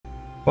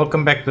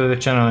Welcome back to the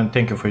channel and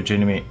thank you for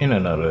joining me in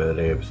another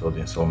episode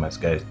in Soulmask,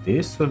 guys.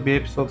 This will be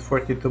episode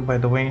 42, by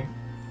the way.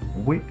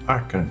 We are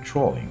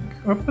controlling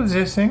or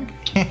possessing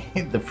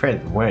the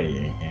third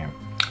warrior here.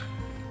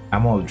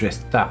 I'm all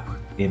dressed up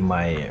in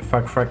my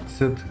frag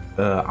suit.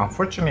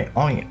 Unfortunately,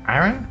 only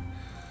iron.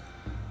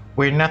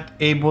 We're not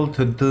able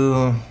to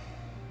do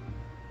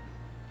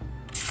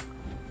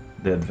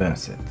the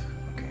advanced set.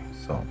 Okay,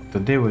 so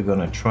today we're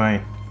gonna try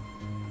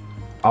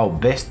our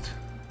best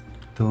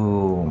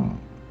to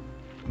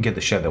get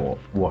the Shadow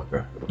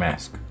Walker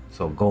mask.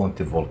 So go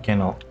into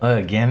volcano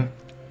again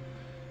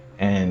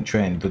and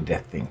try and do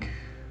that thing.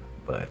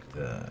 But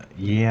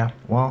yeah,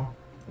 well,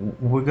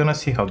 we're gonna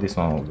see how this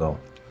one will go.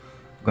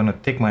 I'm gonna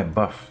take my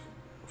buff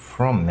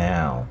from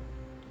now.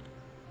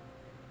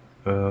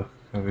 Have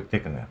we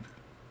taken that?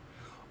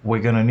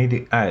 We're gonna need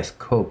the ice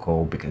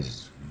cocoa because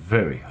it's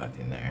very hot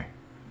in there.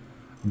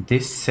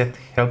 This set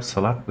helps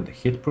a lot with the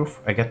heat proof.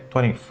 I got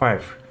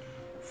 25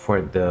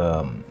 for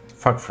the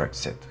frag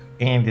set,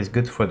 and it's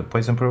good for the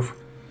poison proof.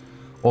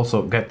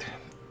 Also got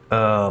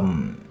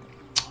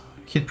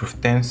heat proof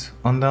 10s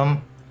on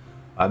them.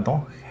 I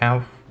don't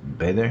have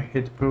better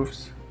heat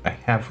proofs. I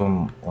have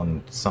them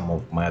on some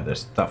of my other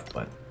stuff,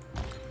 but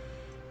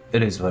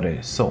it is what it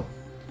is. So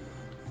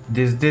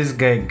this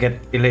guy get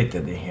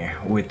elated in here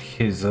with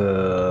his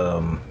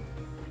let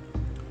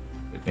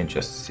me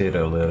just sit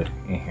a little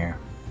in here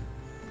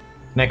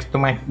next to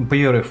my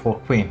beautiful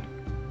queen.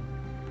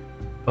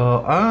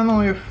 I don't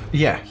know if,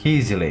 yeah,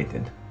 he's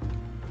elated.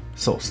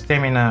 So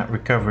stamina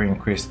recovery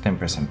increase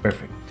 10%.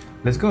 Perfect.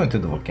 Let's go into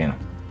the volcano.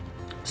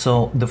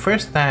 So the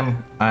first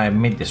time I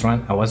made this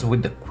run, I was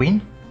with the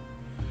queen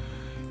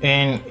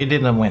and it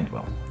didn't went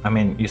well. I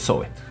mean, you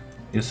saw it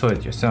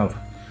yourself.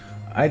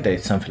 I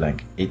died something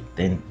like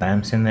 8-10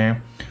 times in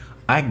there.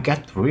 I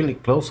got really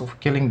close of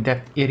killing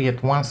that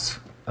idiot once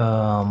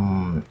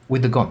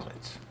with the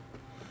gauntlets.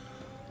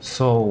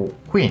 So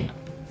queen,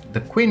 the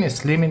queen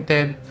is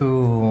limited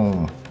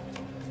to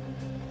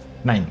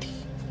 90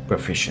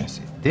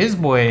 proficiency. This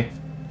boy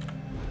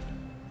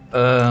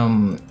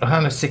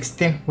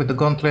 116 with the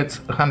gauntlets,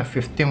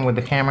 115 with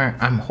the hammer.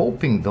 I'm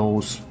hoping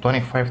those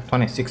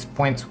 25-26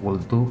 points will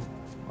do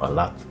a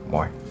lot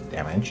more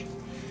damage.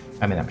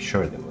 I mean, I'm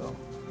sure they will.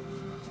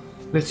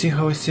 Let's see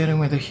how it's dealing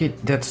with the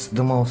heat. That's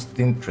the most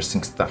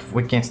interesting stuff.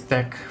 We can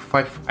stack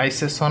 5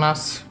 ices on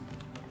us.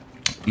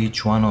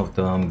 Each one of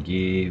them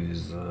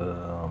gives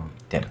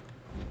 10.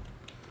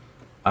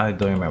 I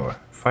don't remember,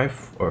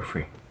 5 or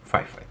 3?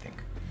 5, I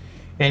think.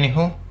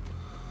 Anywho,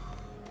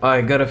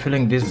 I got a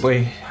feeling this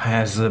boy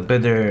has a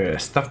better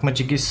stuff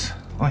magicis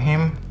on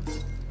him.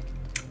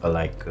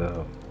 Like,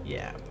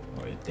 yeah,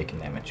 we're taking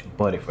damage.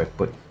 But if I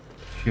put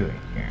few in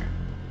here,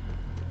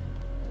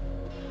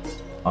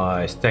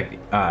 I stack the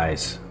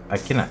eyes. I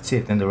cannot see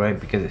it in the right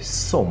because there's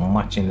so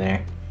much in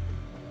there.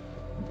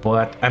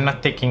 But I'm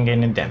not taking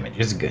any damage,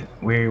 it's good.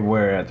 We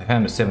were at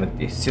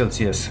 170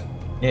 Celsius.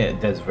 Yeah,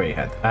 that's very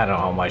hot. I don't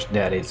know how much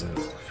that is in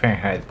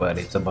Fahrenheit, but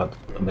it's about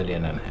 1.5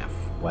 million,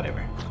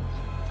 whatever.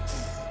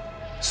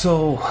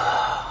 So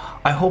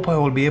I hope I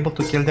will be able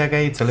to kill that guy.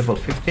 It's a level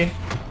 50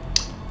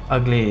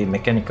 ugly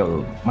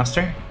mechanical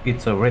master.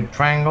 It's a red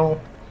triangle,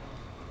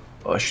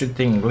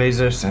 shooting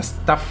lasers and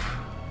stuff.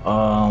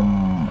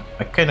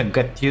 I kind of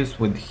got used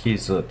with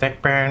his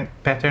attack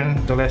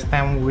pattern the last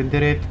time we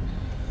did it.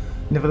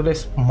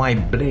 Nevertheless, my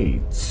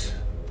blades,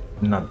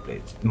 not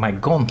blades, my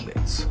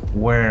gauntlets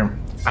were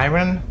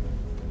iron,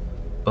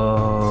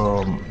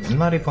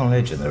 not even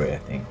legendary, I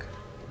think.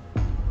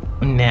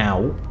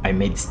 Now I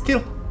made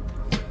steel.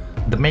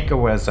 The maker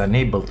was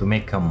unable to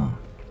make them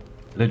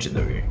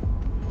legendary,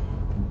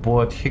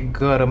 but he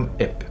got them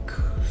epic.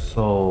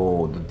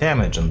 So the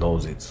damage on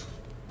those is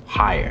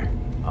higher.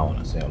 I want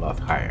to say a lot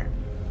higher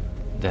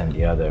than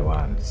the other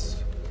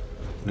ones.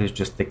 Let's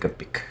just take a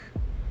peek.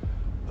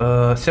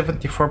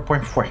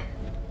 74.4.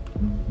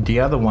 The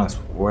other ones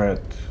were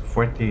at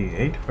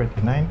 48,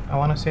 49, I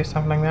want to say,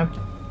 something like that.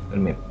 Let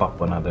me pop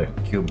another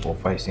cube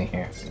of ice in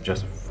here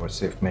just for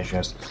safe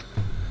measures.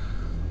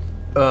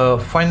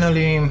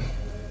 Finally,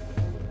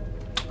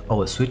 I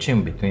was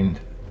switching between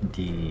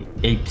the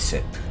ape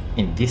set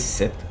and this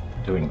set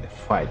during the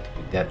fight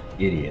with that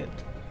idiot.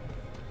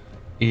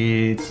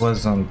 It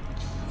wasn't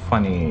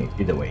funny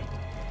either way.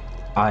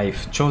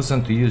 I've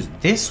chosen to use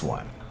this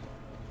one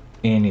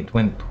and it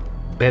went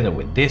better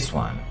with this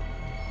one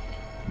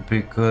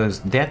because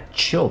that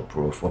chill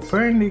proof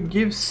apparently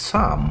gives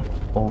some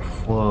of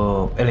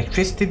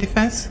electricity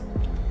defense,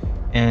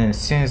 and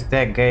since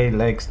that guy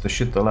likes to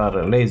shoot a lot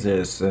of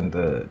lasers and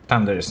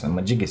thunders and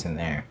magicis in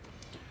there,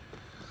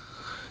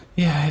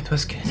 yeah, it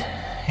was good.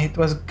 It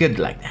was good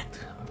like that.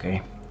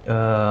 Okay,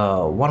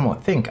 one more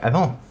thing, I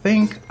don't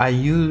think I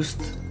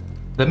used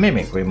the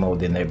mimicry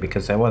mode in there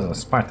because I wasn't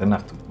smart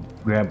enough to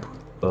grab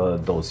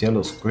those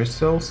yellow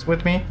crystals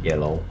with me.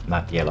 Yellow,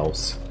 not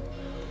yellows.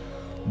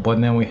 But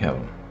now we have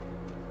them.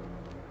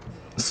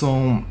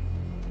 So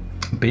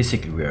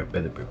basically we are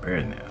better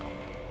prepared now.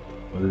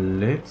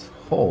 Let's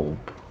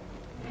hope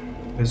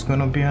it's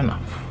gonna be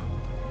enough.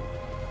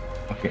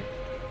 Okay,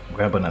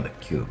 grab another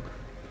cube.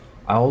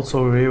 I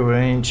also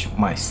rearrange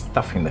my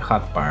stuff in the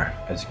hotbar,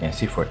 as you can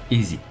see, for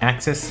easy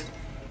access.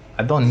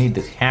 I don't need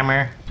the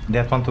hammer,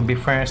 that one to be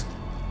first.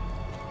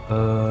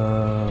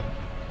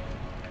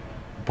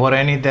 But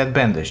I need that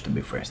bandage to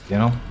be first, you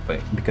know?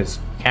 Because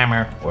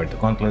hammer or the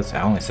gauntlets,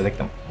 I only select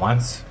them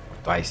once or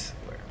twice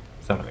or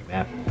something like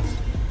that.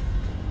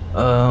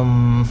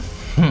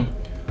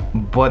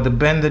 But the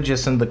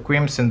bandages and the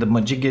creams and the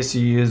majigis,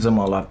 you use them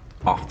a lot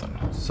often.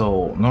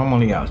 So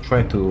normally I'll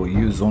try to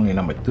use only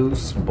number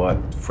 2s, but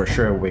for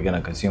sure we're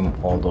gonna consume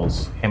all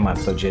those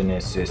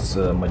hematogenesis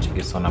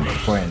majigis on number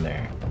 4 in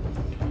there.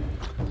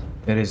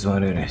 It is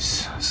what it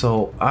is.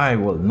 So I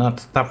will not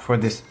stop for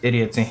these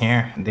idiots in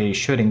here. They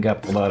shooting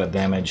up a lot of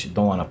damage.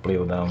 Don't want to play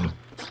with them.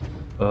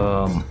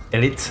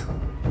 Elite,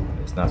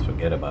 let's not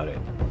forget about it.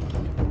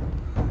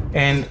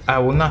 And I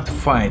will not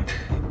fight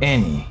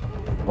any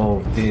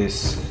of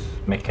these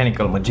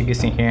mechanical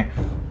majigis in here.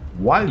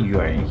 While you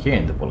are in here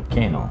in the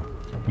volcano,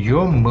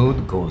 your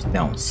mood goes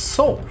down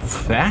so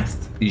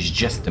fast, it's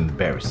just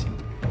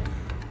embarrassing.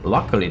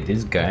 Luckily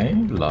this guy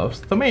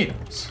loves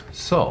tomatoes,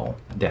 so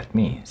that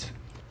means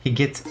he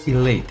gets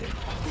elated.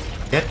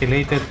 That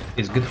elated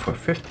is good for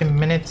 15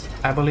 minutes,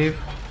 I believe.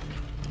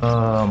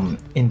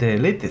 In the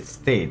elated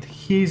state,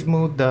 his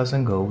mood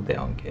doesn't go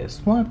down.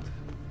 Guess what?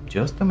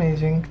 Just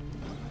amazing.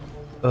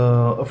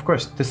 Of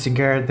course, the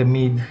cigar, the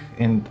mead,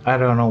 and I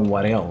don't know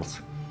what else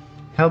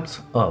helps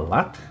a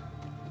lot.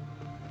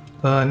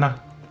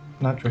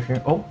 Not through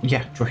here. Oh,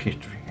 yeah, through here.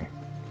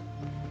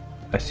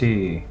 I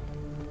see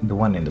the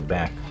one in the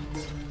back.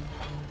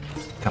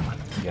 Come on,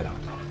 get out.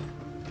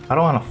 I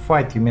don't want to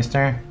fight you,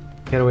 mister.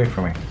 Get away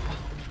from me.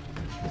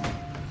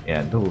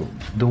 Yeah, do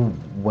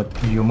what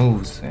your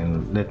moves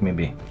and let me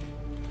be.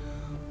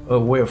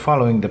 We're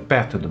following the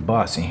path to the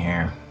boss in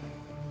here.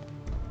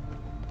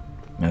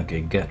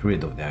 Okay, get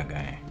rid of that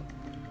guy.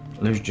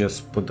 Let's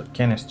just put the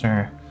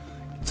canister.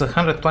 It's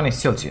 120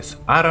 Celsius.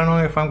 I don't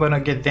know if I'm gonna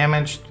get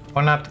damaged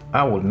or not.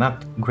 I will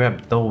not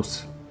grab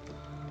those.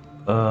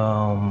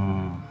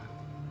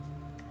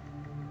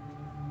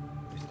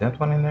 Is that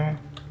one in there?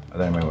 I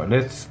don't remember.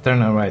 Let's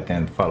turn right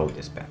and follow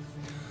this path.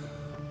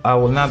 I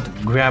will not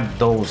grab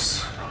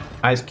those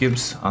ice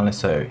cubes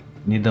unless I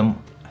need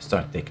them. I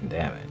start taking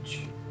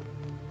damage.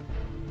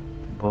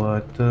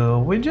 But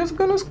we're just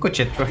gonna scooch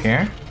it through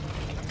here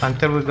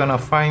until we're gonna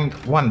find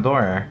one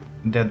door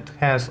that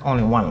has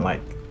only one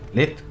light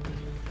lit.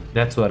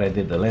 That's what I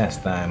did the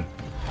last time.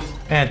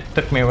 And it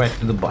took me right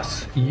to the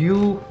boss.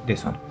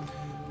 This one.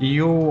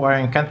 You are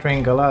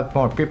encountering a lot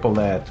more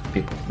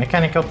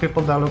mechanical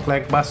people that look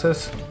like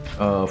bosses.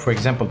 For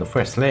example, the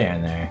first layer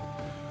in there.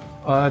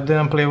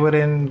 Didn't play with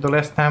him the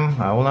last time.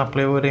 I will not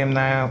play with him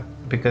now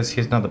because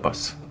he's not the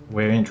boss.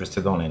 We're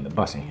interested only in the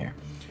boss in here.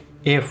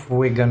 If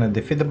we're gonna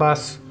defeat the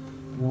boss,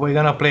 we're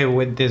gonna play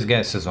with these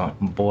guys as well,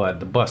 but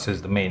the boss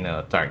is the main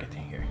target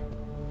in here.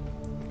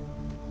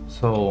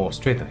 So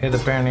straight ahead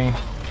apparently.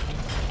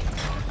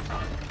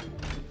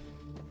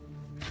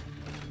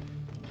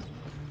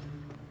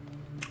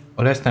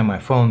 Last time I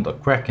found a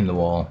crack in the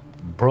wall,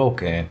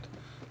 broke it.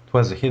 It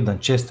was a hidden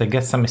chest to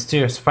get some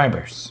mysterious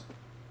fibers.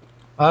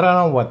 I don't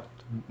know what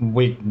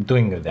we're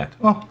doing with that.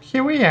 Oh,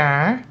 here we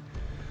are.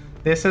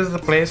 This is the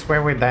place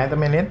where we died a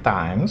million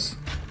times.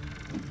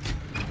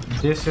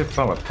 This is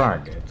our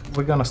target.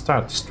 We're gonna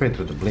start straight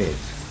with the blade.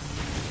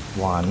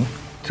 1,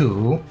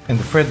 2, and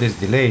the thread is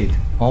delayed.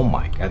 Oh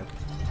my god.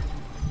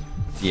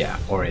 Yeah,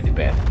 already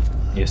bad.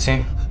 You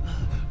see?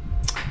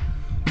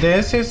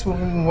 This is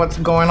what's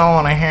going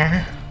on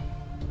here.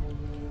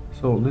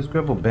 So let's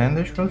grab a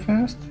bandage real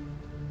fast.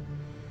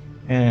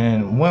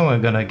 And when we're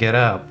gonna get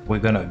up, we're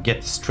gonna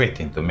get straight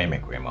into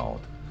mimicry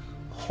mode.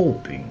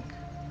 Hoping,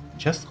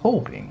 just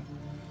hoping,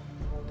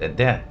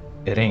 that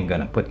it ain't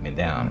gonna put me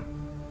down.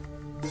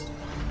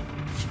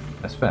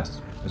 That's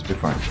fast. Let's be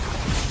fine.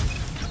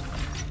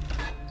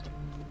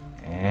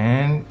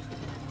 And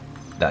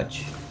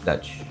dodge.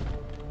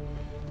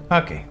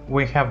 Okay,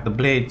 we have the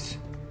blades.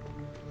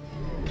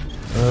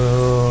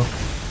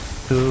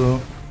 2,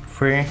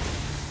 3.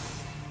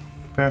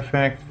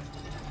 Perfect.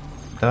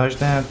 Dodge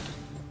that.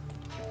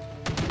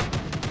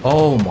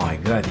 Oh my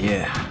god,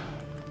 yeah.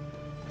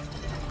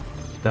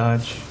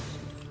 Dodge.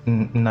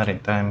 Not in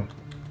time.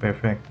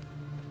 Perfect.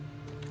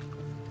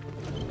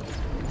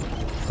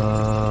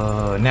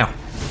 Now.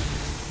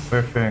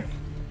 Perfect.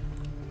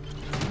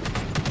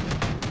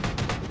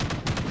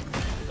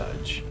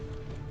 Dodge.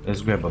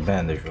 Let's grab a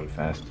bandage real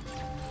fast.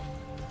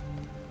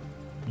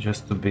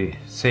 Just to be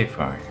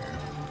safer here.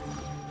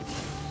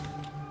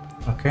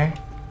 Okay.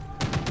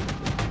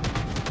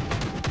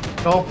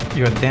 Oh,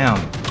 you're down.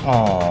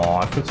 Oh,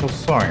 I feel so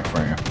sorry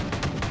for you.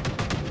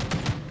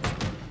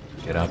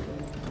 Get up.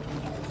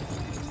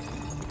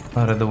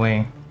 Out of the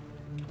way.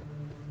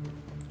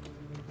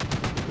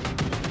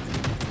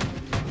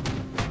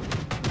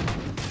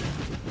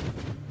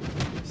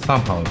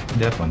 Somehow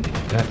that one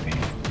didn't get me.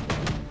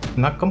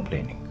 Not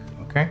complaining,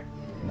 okay?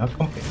 Not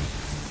complaining.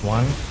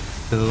 1,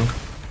 2,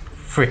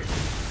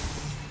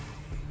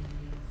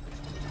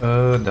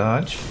 3.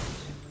 Dodge.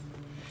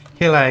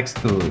 he likes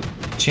to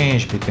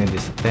change between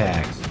these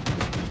attacks,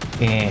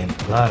 and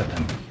a lot of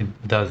them he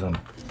does them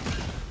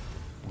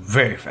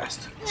very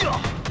fast.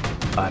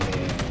 I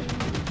mean,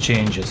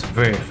 changes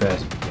very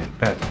fast between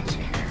patterns in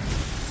here.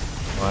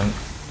 1,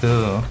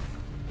 2.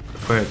 The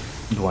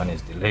first one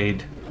is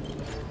delayed.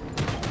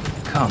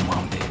 Come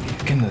on, baby,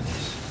 you can do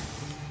this.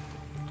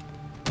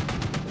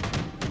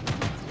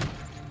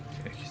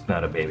 He's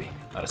not a baby.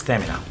 Out of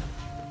stamina.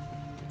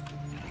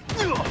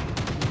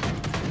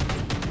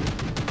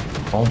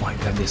 Oh my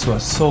god, this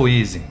was so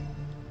easy.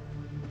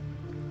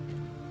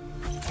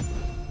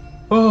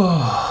 Oh,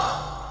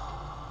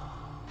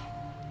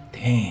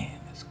 damn,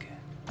 that's good.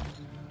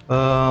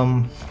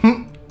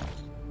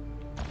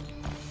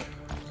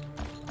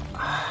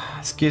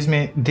 Excuse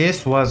me,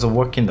 this was a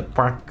walk in the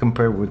park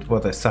compared with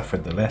what I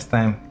suffered the last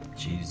time.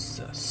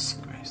 Jesus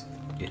Christ,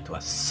 it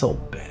was so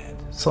bad,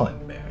 so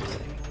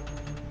embarrassing.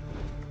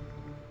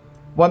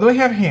 What do we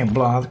have here?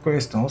 Blood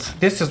crystals.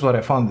 This is what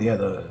I found the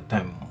other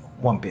time.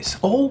 One Piece.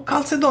 Oh,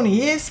 Chalcedony,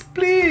 yes,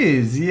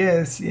 please.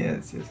 Yes.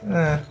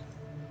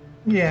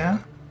 Yeah.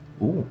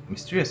 Ooh,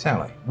 mysterious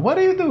ally. What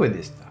do you do with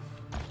this stuff?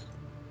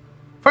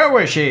 Fire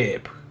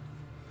worship.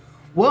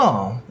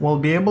 Well, we'll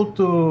be able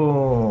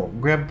to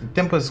grab the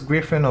Tempest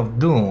Griffin of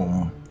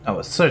Doom. I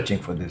was searching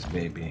for this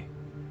baby.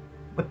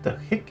 What the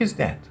heck is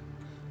that?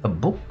 A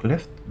book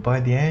left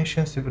by the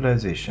ancient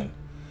civilization.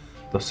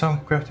 The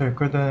soundcraft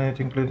recorded it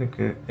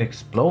including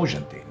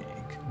explosion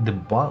technique. The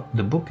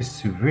book is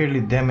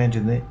severely damaged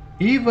and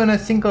even a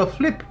single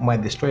flip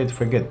might destroy it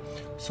for good.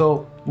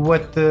 So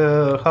what,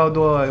 how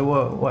do I,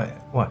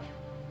 what?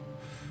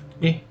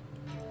 E.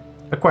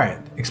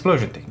 Acquired.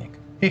 Explosion technique.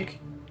 Ik.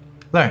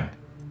 Learned.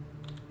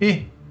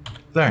 E.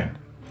 Learned.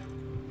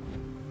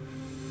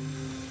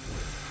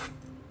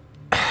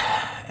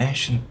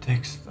 Ancient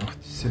text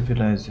of the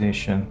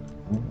civilization.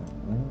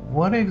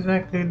 What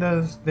exactly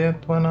does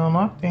that one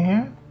unlock in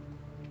here?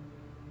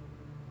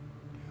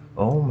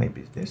 Oh,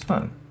 maybe it's this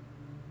one.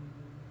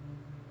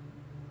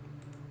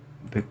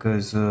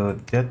 Because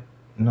that,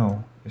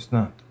 no, it's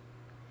not.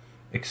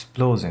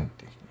 Explosion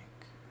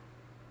technique.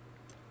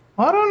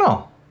 I don't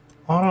know.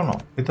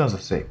 It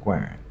doesn't say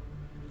acquired.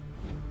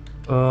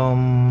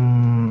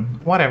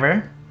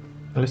 Whatever.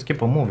 Let's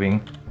keep on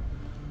moving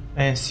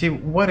and see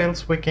what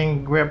else we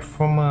can grab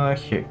from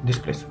here. This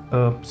place.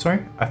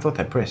 Sorry, I thought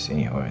I pressed in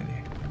here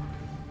already.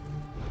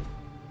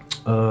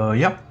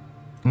 Yep.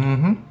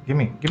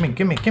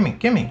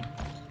 Gimme.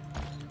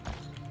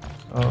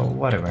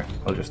 Whatever.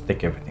 I'll just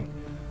take everything.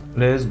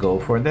 Let's go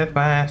for that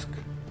mask.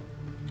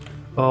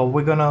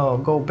 We're gonna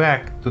go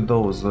back to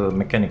those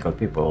mechanical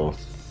people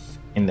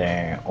in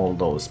there. All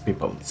those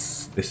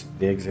peoples. This is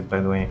the exit, by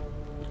the way.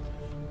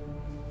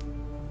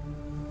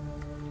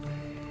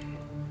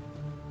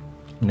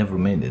 Never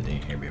made it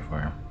in here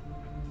before.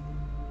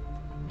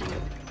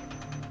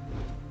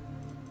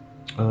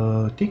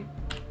 T.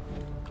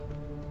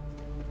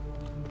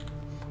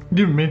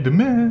 Give me the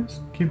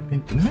mask.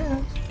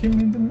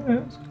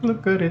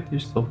 Look at it,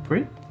 it's so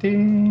pretty.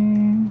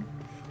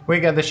 We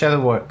got the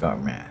Shadow Worker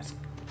mask.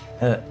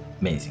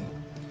 Amazing.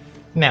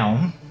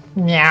 Now,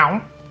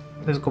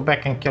 let's go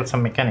back and kill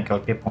some mechanical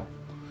people.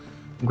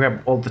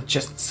 Grab all the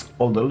chests,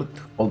 all the loot,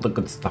 all the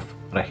good stuff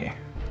right here.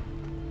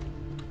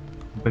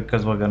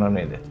 Because we're gonna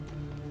need it.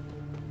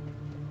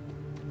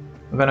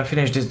 We're gonna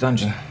finish this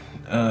dungeon.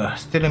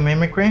 Still in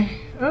Mimicry?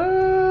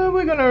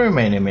 We're gonna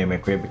remain in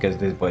Mimicry because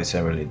these boys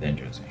are really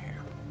dangerous in here.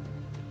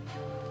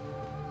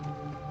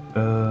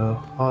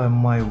 How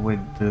am I with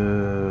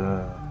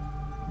the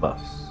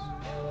buffs?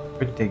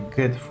 Pretty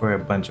good for a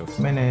bunch of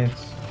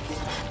minutes.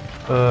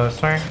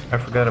 Sorry, I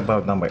forgot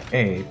about number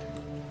 8.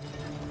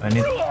 I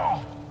need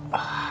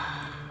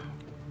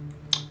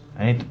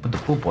to put the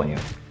poop on you.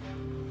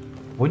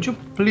 Would you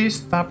please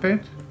stop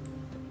it?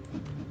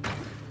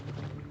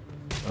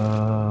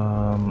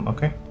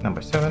 Okay,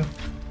 number 7.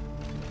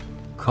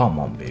 Come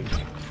on, baby.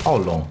 How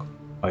long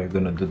are you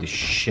gonna do this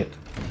shit?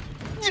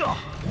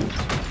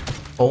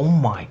 Oh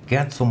my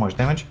god, so much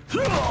damage.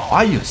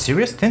 Are you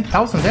serious?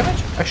 10,000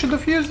 damage? I should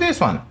have used this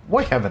one.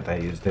 Why haven't I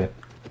used it?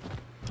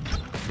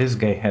 This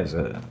guy has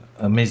a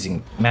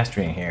amazing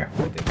mastery in here.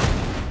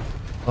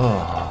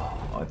 Oh,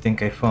 I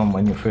think I found my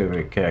new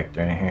favorite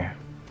character in here.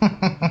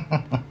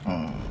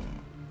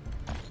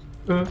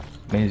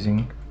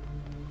 Amazing.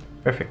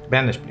 Perfect.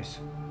 Bandage, please.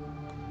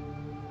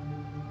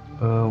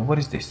 What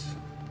is this?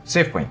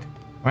 Save point,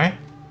 right?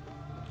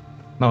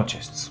 No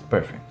chests.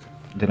 Perfect.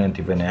 Didn't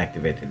even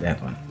activate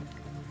that one.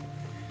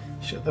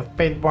 Should have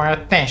paid more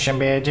attention,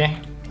 BG.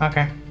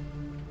 Okay.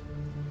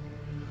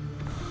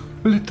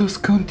 Let us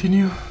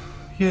continue.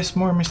 Yes,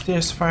 more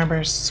mysterious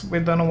fibers. We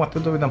don't know what to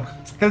do with them.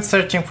 Still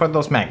searching for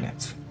those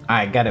magnets.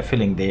 I got a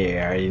feeling they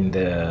are in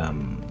the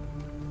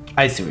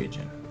icy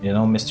region. You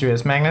know,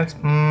 mysterious magnets?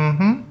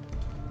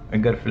 I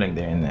got a feeling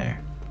they're in there.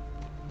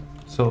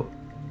 So,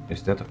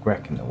 is that a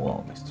crack in the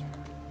wall, mister?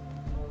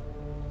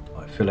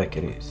 I feel like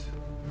it is.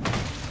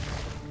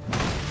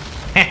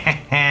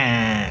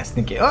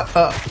 Sneaky.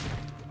 Oh!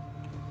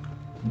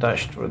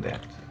 Dash through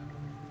that.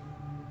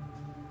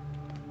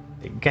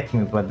 They get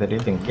me, but they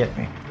didn't get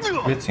me.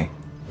 Let's see.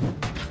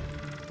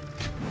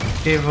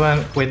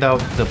 Even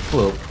without the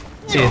poop,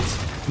 it's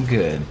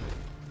good.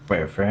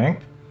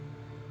 Perfect.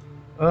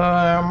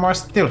 More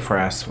steel for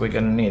us. We're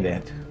gonna need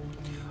it.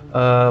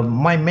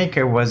 My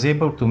maker was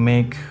able to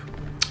make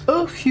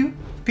a few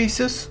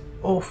pieces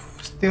of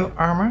steel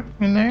armor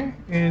in there.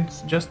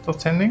 It's just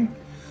outstanding.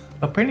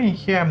 Apparently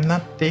here I'm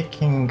not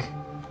taking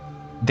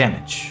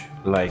damage,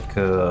 like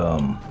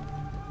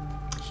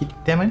hit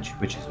damage,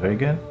 which is very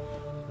good.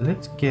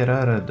 Let's get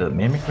out of the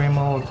mimicry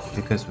mode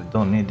because we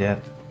don't need that.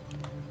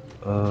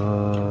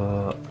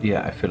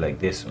 Yeah, I feel like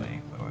this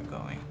way where we're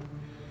going.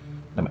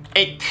 Number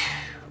 8.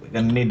 We're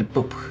gonna need the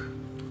poop.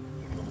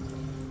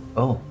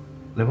 Oh,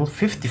 level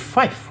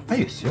 55. Are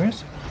you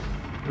serious?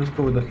 Let's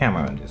go with the hammer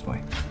on this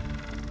way.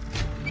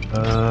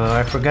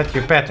 I forgot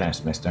your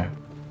patterns, mister.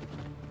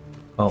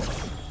 Oh.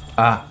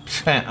 Ah,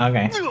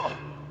 okay.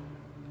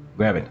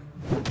 Grab it.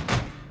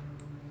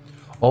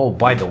 Oh,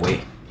 by the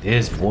way,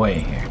 this boy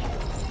here.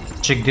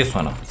 Check this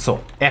one out.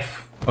 So,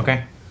 F,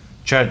 okay?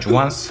 Charge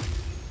once,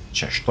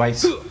 charge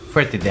twice,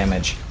 30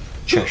 damage,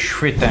 charge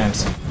 3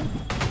 times,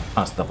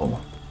 unstoppable.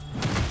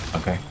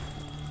 Okay?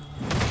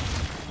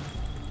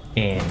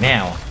 And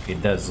now,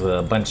 it does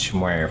a bunch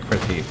more,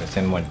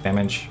 30% more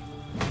damage.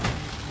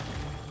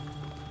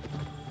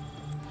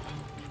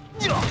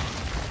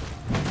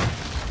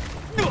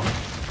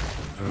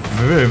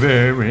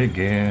 Very, very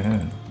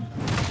good.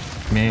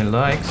 Me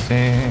likes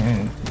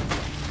it.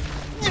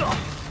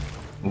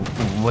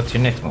 What's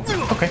your next move?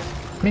 Okay.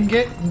 I mean,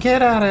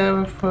 get out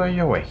of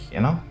your way, you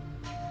know?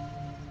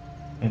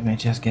 Let me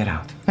just get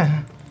out.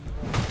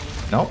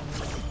 Nope.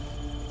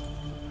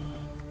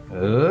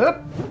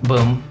 Up,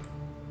 boom.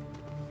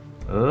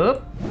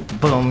 Up,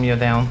 boom, you're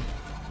down.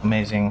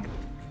 Amazing.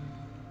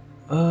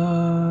 I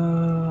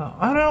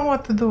don't know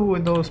what to do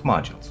with those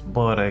modules,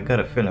 but I got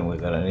a feeling we're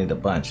gonna need a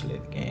bunch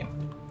late game.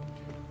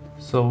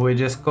 So we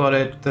just call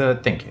it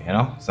thank you, you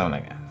know?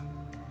 Something like that.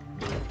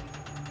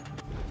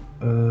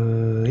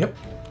 Yep.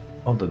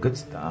 All the good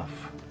stuff.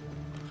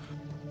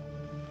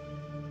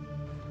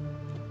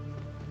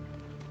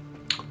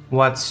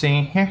 What's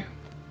in here?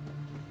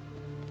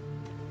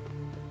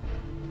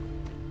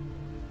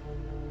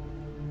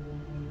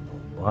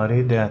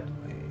 Nobody that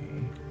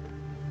way.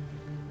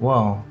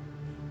 Wow.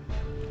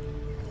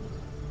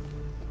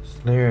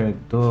 Slayer,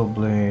 dual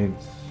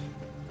blades.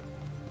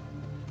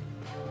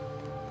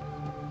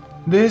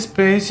 This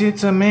place,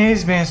 it's a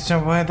maze, mister.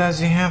 Why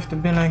does it have to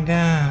be like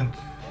that?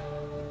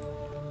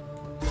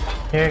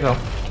 Here you go.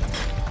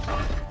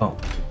 Oh,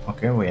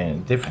 okay, we're in a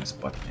different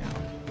spot now.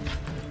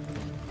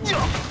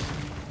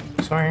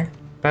 Sorry,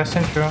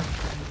 passing through.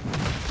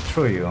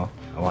 Through you,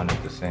 I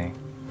wanted to say.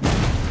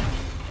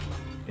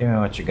 Give me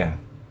what you got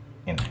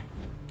in there.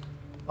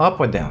 Up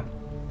or down?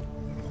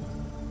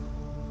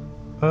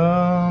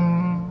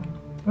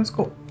 Let's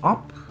go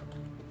up.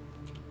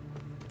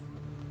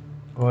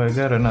 Oh, I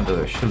got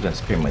another shield and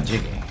spear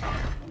majiggy.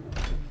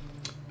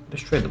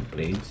 Let's try the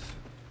blades.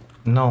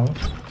 No.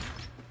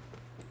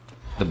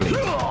 The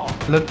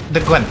blades. Look, the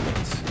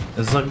gauntlets.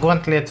 The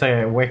gauntlets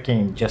are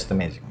working just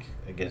amazing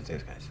against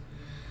these guys.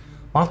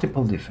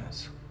 Multiple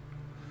defense.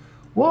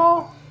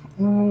 Well,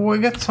 we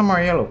got some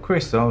more yellow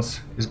crystals.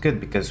 It's good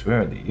because we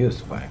already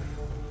used 5.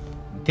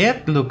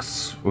 That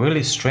looks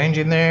really strange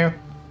in there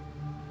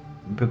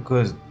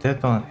because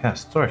that one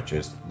has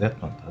torches, that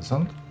one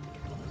doesn't.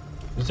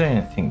 Is there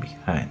anything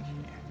behind here?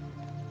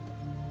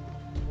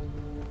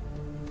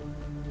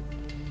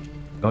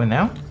 Going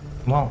now?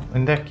 Well,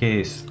 in that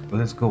case,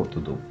 let's go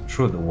to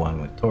through the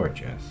one with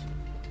torches.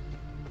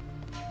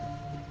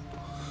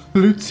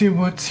 Let's see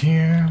what's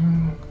here.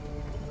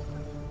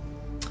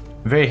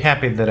 Very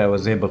happy that I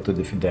was able to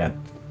defeat that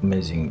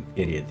amazing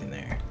idiot in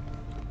there.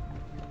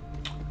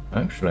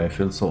 Actually, I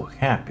feel so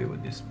happy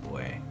with this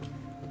boy.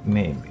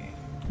 Maybe,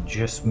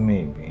 just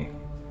maybe,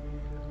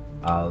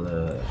 I'll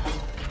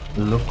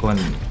look on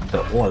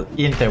the old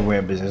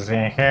interwebs is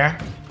in here.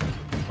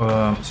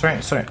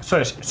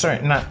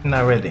 Sorry,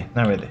 not ready.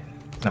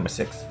 Number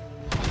 6.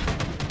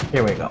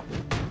 Here we go.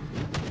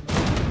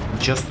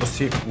 Just to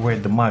see where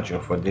the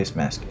module for this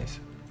mask is.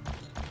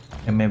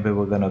 And maybe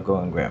we're gonna go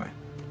and grab it.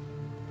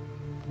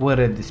 What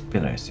are these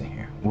pillars in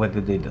here? What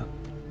do they do?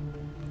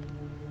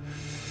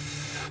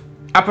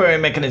 Operate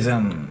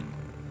mechanism.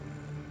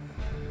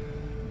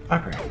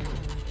 Operate.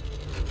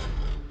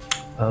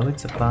 Oh,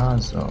 it's a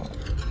puzzle.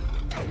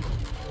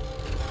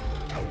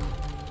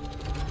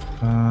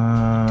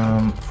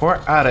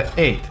 4 out of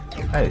 8.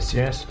 Are you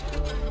serious?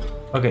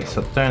 Okay,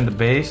 so turn the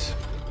base.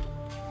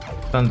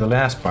 Turn the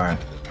last part.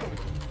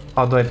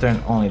 How do I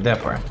turn only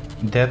that part?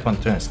 That one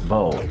turns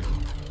both.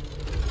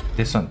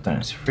 This one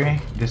turns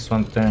 3. This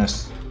one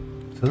turns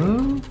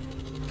 2.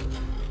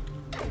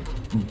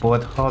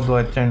 But how do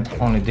I turn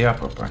only the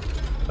upper part?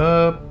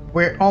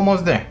 We're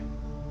almost there.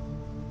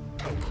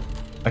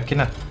 I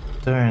cannot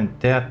turn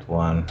that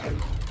one.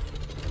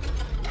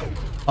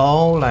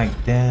 Oh, like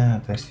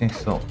that. I think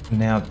so.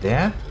 Now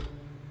that.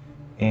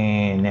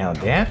 And now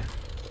that.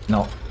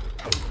 No.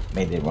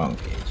 Made the wrong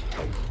page.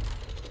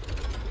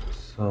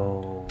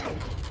 So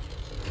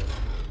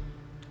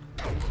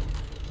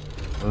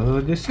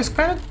this is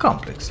kind of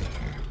complex in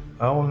here.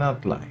 I will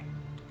not lie.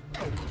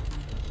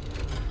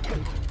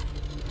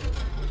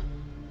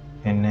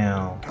 And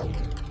now,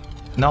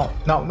 no.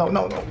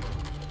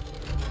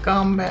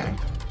 Come back.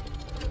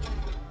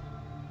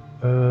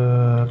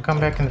 Come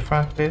back in the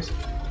front, please.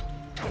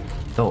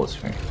 Those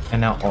three,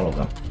 and now all of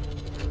them.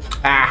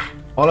 Ah,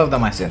 all of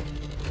them, I said.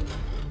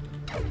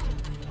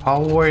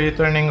 How were you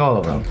turning all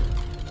of them?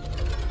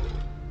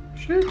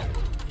 Shit.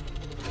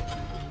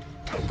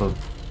 So,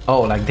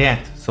 oh, like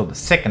that. So the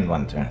second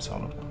one turns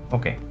all of them.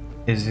 Okay.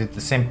 Is it the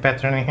same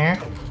pattern in here?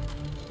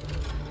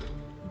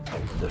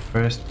 The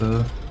first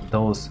two,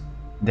 those,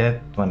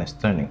 that one is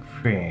turning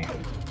free.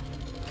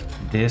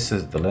 This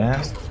is the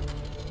last.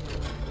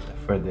 The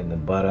third in the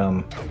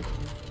bottom.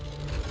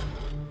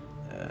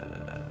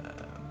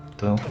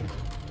 Two.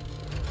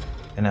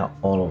 And now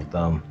all of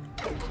them.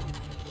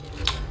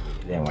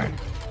 It didn't work.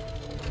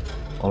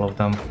 All of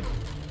them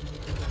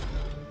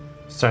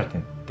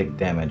starting to take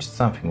damage.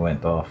 Something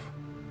went off.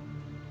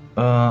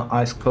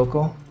 Ice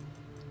Cocoa.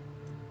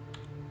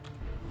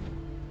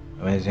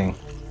 Amazing.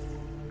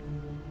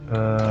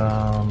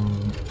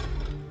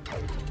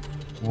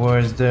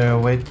 Where's the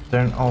way to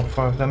turn all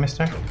four of them,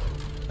 mister?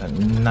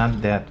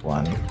 Not that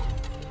one.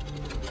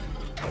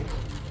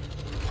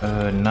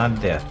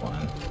 Not that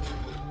one.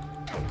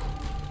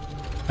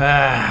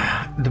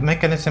 The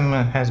mechanism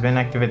has been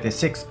activated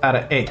 6 out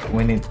of 8.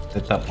 We need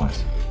the top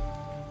ones.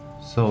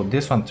 So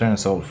this one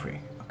turns all free.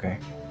 Okay.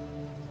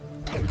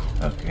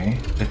 Okay,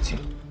 let's see.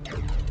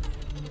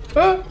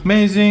 Oh,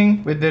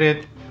 amazing! We did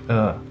it.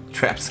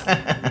 Traps.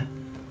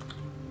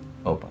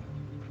 Open.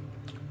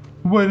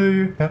 What do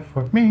you have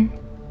for me?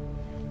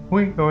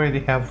 We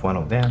already have one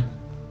of them.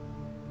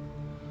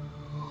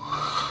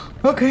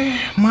 Okay,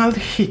 mild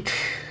heat.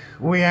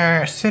 We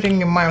are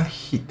setting a mild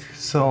heat,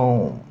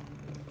 so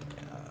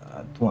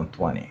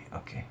 120.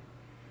 Okay.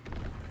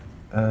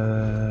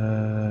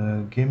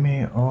 Give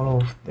me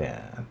all of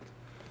that.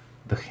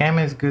 The ham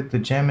is good, the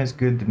jam is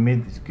good, the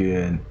meat is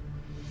good.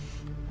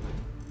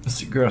 The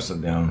cigars are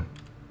down.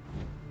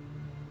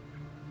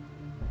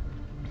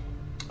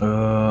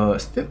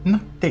 Still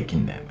not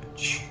taking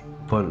damage,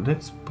 but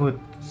let's put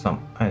some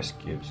ice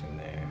cubes in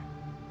there.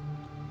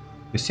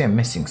 You see, I'm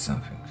missing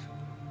something.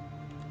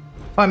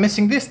 Oh, I'm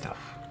missing this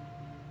stuff.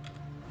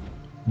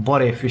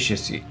 Body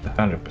efficiency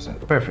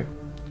 100%. Perfect.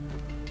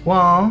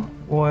 Well,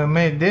 we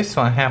made this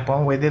one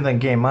happen. We didn't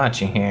gain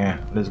much in here.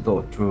 Let's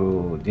go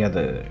through the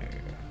other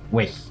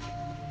way.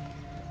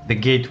 The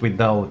gate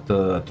without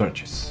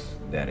torches.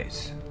 That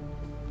is.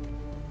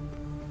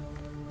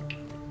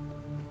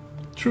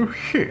 Through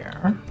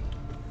here.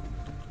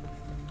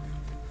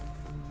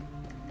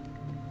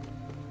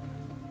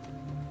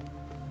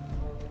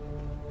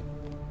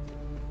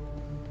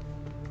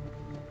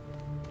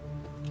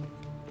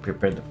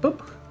 Prepare the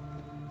poop.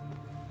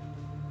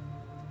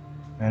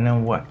 And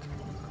then what?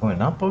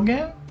 Going up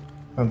again?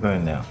 Or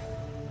going down?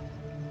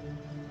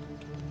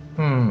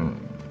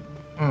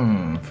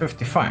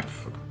 55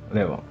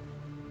 level.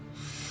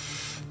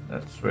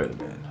 That's really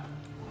good.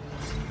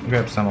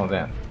 Grab some of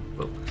that.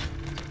 Poop.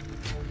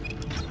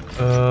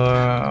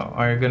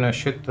 Are you gonna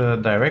shoot the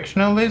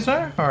directional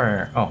laser?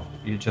 Or, oh,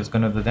 you're just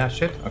gonna do that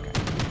shit? Okay.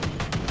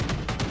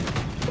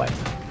 Light.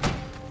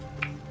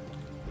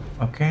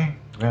 Okay,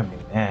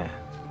 grabbing that.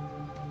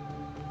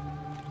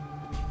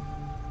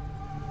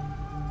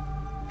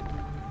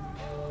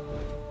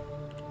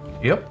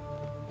 Yep.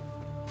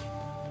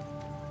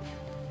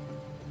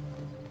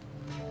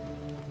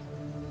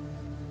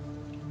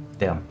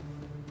 Damn.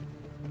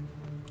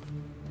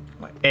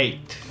 Like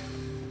 8.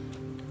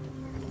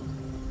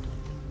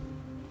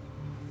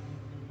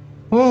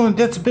 Oh,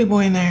 that's a big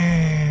boy in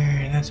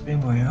there. That's a big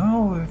boy.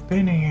 Oh, we've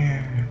been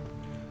here.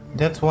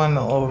 That's one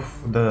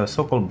of the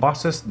so-called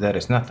bosses. That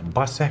is not a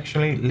boss,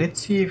 actually.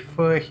 Let's see if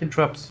he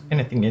drops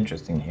anything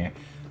interesting here.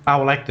 I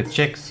would like to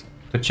check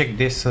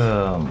this.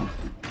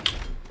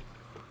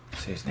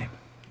 What's his name?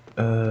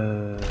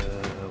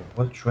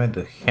 We'll try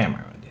the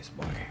hammer on this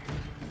boy.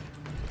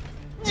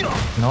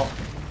 No.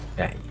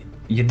 Yeah,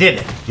 you did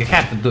it. You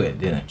had to do it,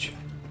 didn't you?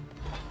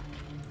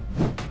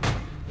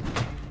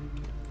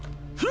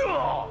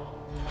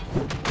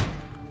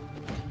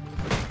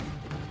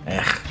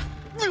 Ugh.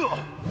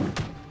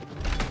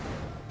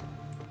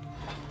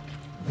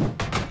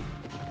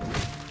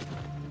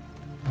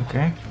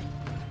 Okay.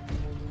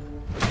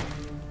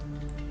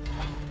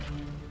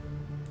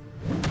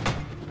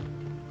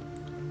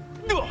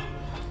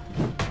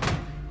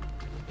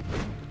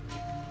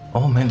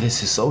 Oh man,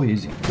 this is so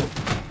easy.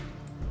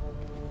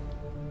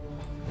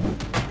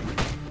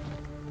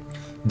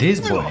 This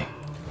boy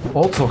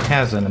also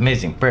has an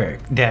amazing perk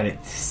that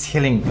it's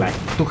healing like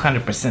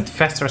 200%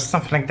 faster or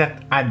something like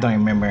that. I don't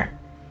remember.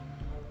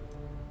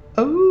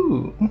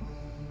 Oh,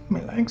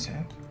 me likes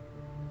it.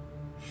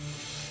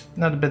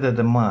 Not better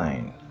than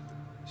mine.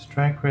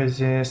 Strike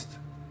resist.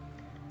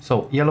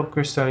 So yellow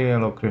crystal,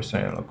 yellow crystal,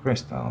 yellow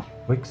crystal.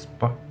 Weak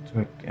spot.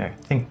 I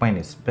think mine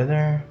is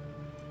better.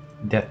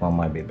 That one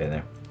might be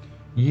better.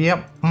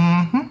 Yep.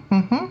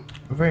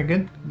 Very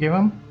good. Give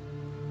him.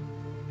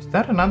 Is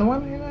that another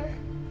one in there?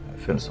 I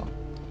feel so.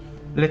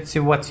 Let's see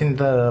what's in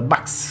the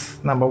box.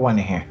 Number one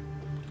in here.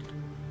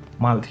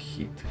 Mild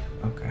heat.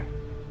 Okay.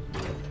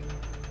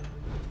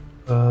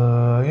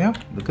 Yeah,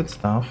 the good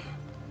stuff.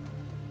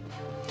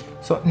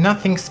 So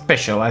nothing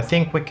special. I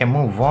think we can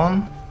move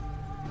on.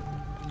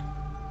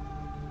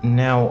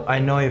 Now I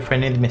know if I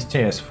need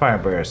mysterious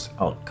fibers,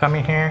 I'll come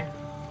in here.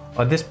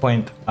 At this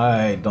point,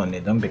 I don't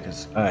need them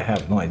because I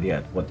have no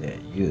idea what they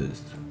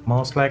used.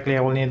 Most likely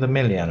I will need a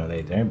million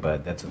later,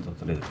 but that's a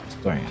totally different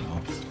story, you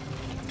know.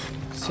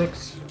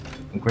 6.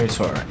 Great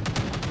sword.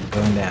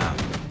 Going down.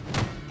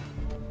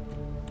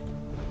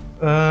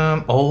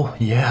 Oh,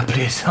 yeah,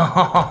 please.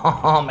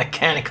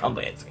 Mechanical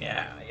blades.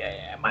 Yeah.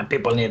 My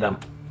people need them.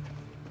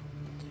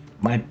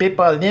 My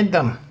people need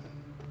them.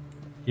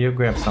 You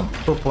grab some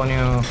poop on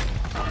you.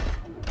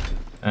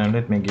 And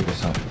let me give you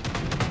some.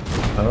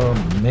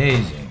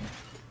 Amazing.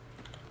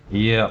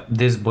 Yeah,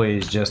 this boy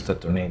is just a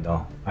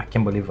tornado. I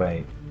can't believe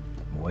I...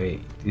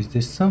 Wait, is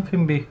there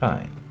something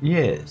behind?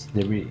 Yes,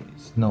 there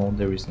is. No,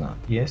 there is not.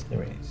 Yes,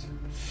 there is.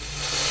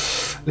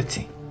 Let's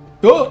see.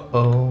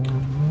 Oh,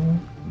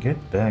 get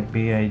back,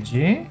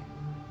 B.I.G.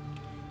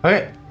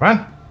 Okay,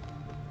 run.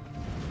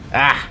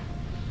 Ah,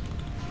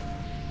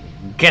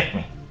 get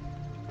me.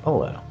 Oh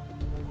well.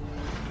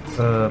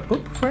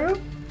 Poop for you.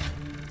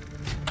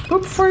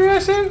 Poop for you, I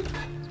said.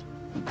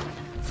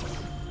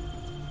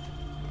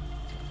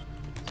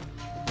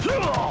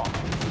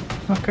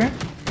 Okay.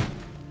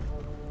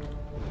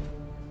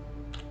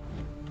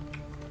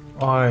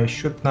 I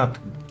should not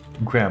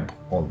grab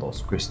all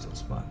those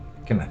crystals, but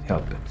I cannot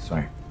help it.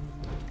 Sorry.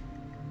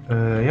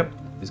 Yep,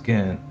 it's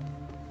good.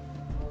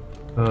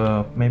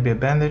 Maybe a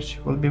bandage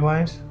will be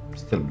wise.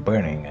 Still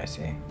burning, I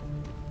see.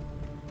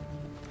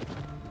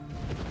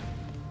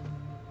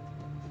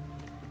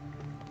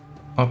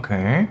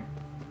 Okay.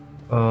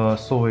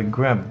 So we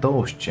grab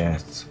those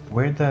chests.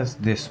 Where does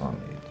this one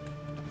lead?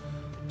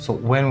 So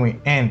when we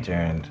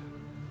entered,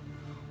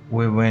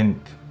 we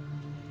went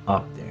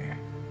up there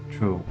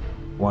through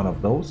one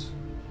of those.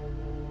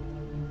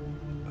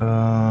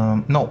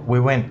 No, we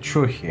went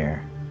through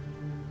here.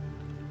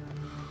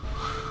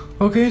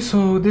 Okay,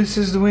 so this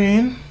is the way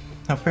in,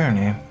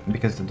 apparently,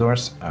 because the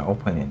doors are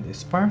open in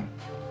this part.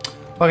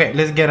 Okay,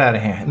 let's get out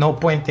of here. No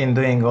point in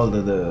doing all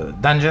the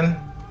dungeon.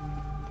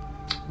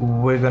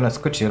 We're gonna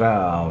scooch it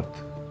out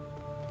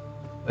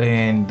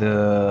and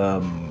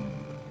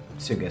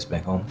see you guys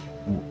back home.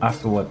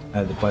 After what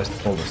I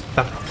deposit all the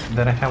stuff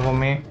that I have on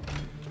me.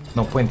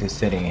 No point in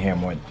sitting here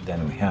more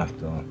than we have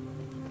to.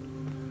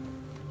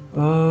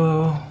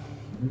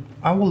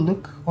 I will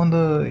look on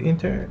the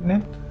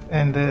internet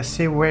and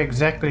see where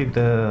exactly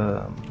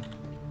the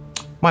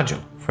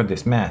module for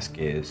this mask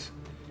is,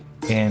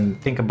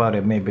 and think about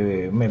it.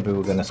 Maybe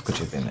we're gonna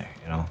scooch it in there.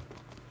 You know,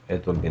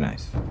 it would be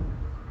nice.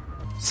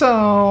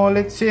 So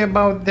let's see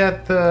about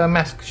that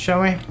mask,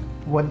 shall we?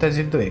 What does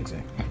it do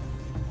exactly?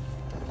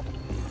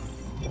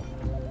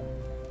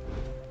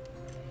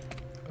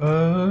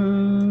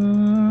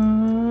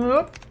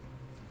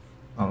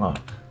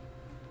 Unlock.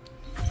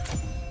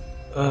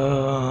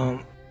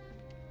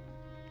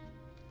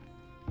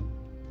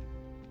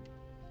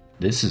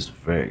 This is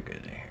very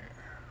good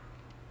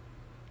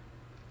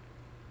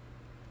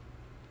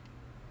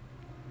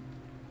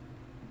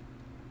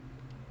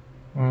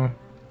here.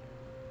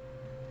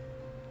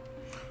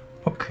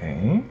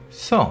 Okay,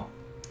 so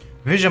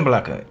vision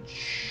blockage,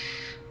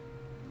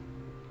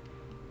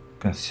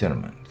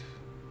 concealment,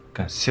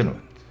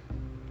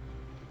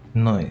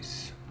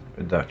 noise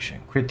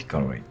reduction,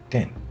 critical rate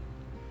 10,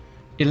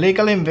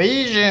 illegal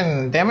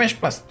invasion, damage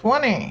plus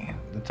 20,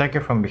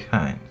 attacker from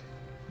behind,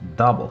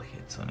 double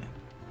hits on it.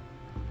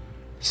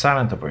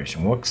 Silent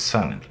operation, works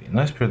silently,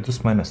 noise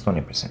produced minus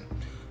 20%.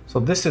 So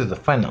this is the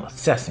final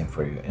assassin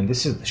for you, and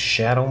this is the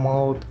shadow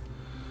mode,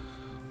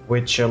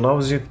 which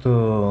allows you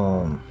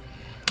to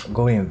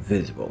go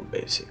invisible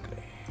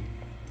basically.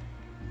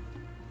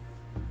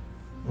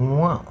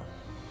 Wow,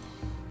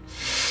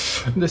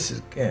 this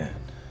is good.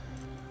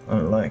 I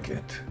like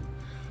it.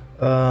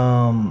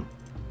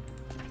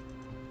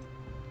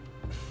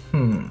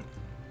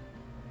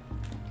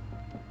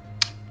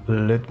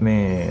 Let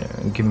me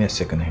give me a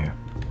second here.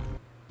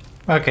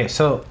 Okay,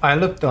 so I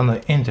looked on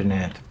the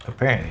internet.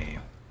 Apparently,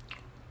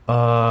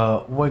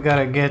 we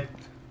gotta get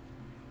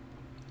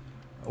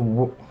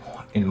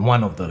in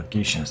one of the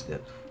locations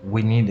that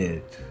we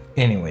needed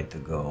anyway to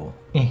go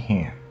in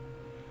here.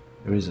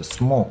 There is a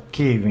small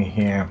cave in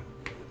here.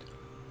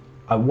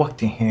 I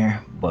walked in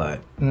here,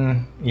 but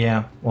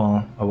yeah,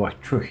 well, I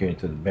walked through here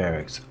to the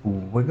barracks.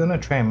 We're gonna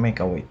try and make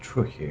our way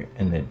through here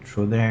and then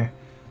through there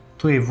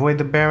to avoid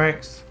the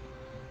barracks.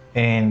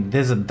 And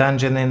there's a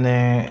dungeon in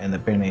there, and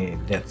apparently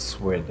that's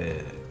where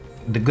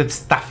the good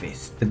stuff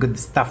is. The good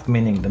stuff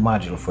meaning the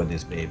module for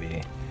this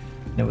baby.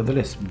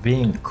 Nevertheless,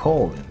 being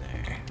cold in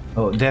there.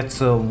 Oh,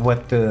 that's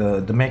what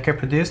the maker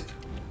produced.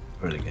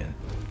 Really good.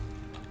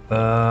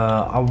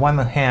 I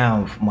wanna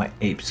have my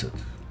ape suit,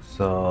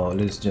 so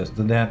let's just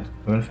do that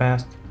real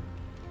fast.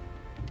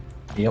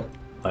 Yep,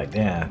 like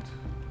that.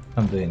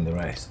 I'm doing the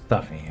right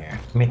stuff in here.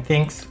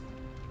 Methinks.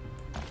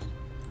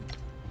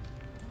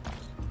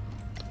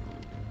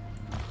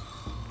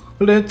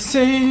 Let's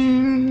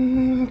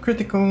see.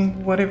 Critical,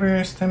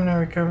 whatever, stamina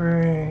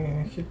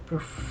recovery, hit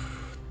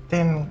proof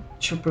 10,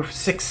 chill proof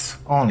 6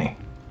 only.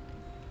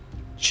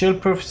 Chill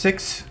proof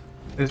 6?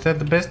 Is that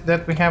the best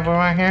that we have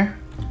around here?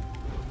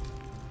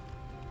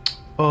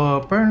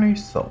 Apparently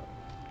so.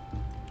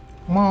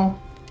 Well,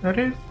 it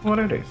is what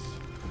it is.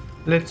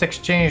 Let's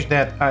exchange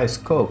that ice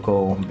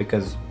cocoa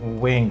because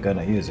we ain't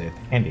gonna use it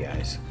in the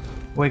ice.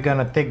 We're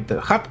gonna take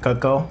the hot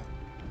cocoa,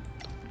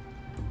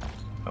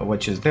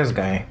 which is this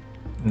guy.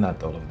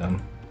 Not all of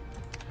them.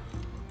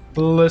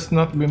 Let's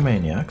not be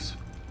maniacs.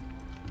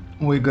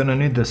 We're gonna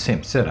need the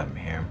same setup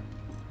here.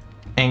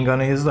 Ain't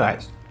gonna use the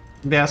ice.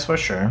 That's for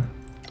sure.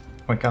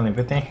 We can leave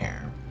it in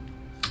here.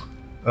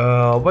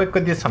 We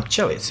could use some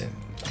chilies in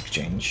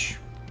exchange.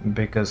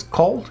 Because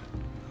cold?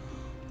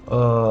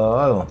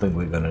 I don't think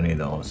we're gonna need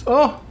those.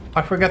 Oh,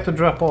 I forgot to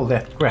drop all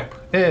that crap.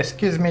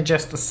 Excuse me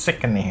just a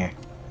second here.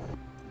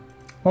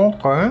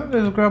 Okay,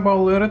 let's grab a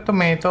little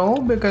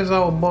tomato because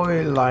our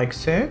boy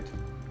likes it.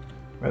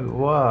 Red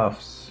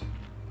waffs.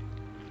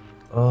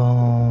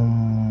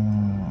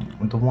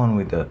 The one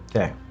with the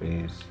attack,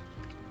 please.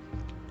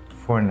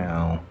 For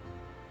now.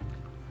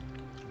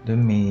 The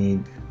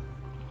meat,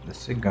 the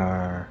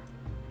cigar,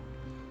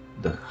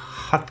 the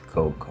hot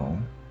cocoa.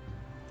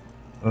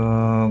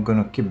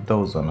 Gonna keep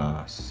those on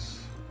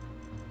us.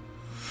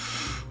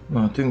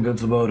 I think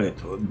that's about it.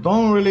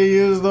 Don't really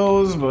use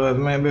those, but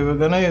maybe we're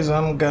gonna use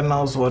them. God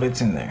knows what it's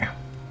in there.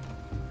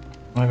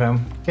 Okay,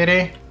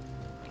 kitty,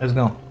 let's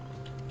go.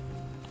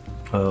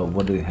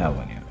 What do you have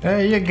on you?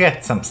 You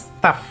get some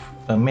stuff.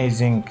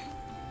 Amazing.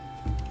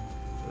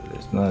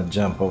 Let's not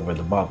jump over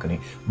the balcony.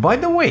 By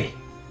the way,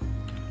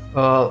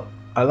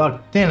 I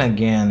logged in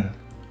again.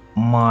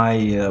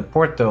 My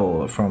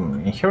portal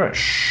from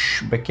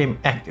Hirash became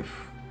active.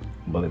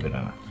 Believe it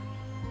or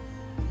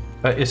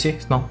not. You see,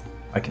 snow.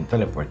 I can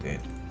teleport to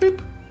it.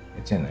 Boop.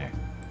 It's in there.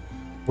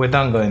 We're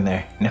done going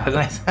there. No,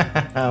 guys.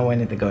 We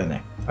need to go in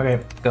there.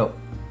 Okay, go.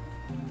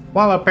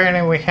 Well,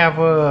 apparently we have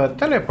a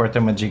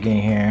teleporter magic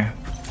in here.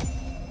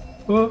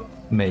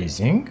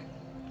 Amazing.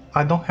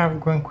 I don't have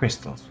green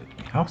crystals with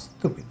me. How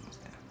stupid is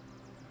that?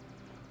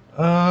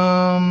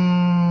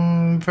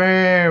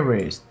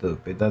 Very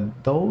stupid. Are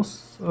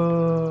those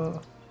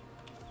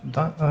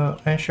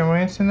ancient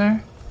ruins in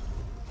there?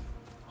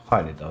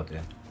 Highly doubt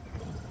it.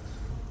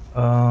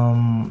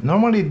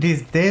 Normally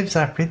these devs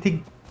are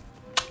pretty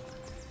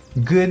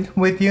good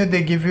with you.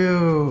 They give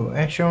you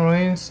ancient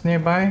ruins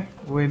nearby.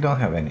 We don't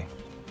have any.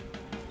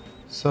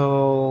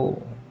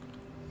 So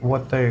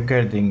what are you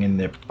guarding in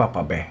there,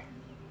 Papa Bear?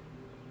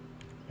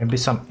 Maybe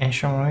some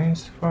ancient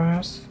ruins for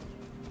us?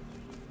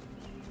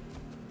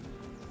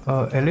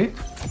 Elite?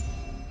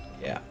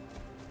 Yeah.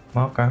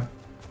 Okay.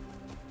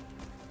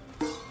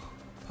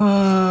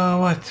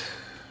 What?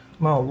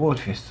 Well,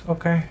 Wolfist.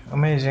 Okay,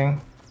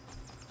 amazing.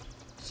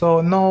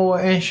 So no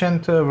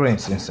ancient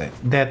ruins inside.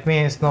 That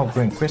means no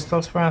green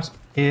crystals for us.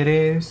 It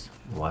is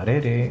what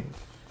it is.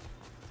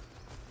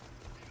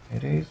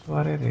 It is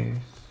what it is.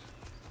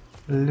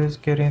 Let's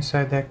get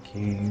inside that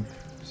cave.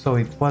 So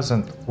it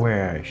wasn't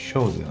where I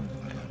showed you on the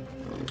map.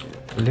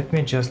 Let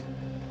me just...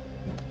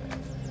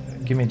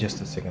 Give me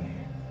just a second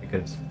here.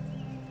 Because...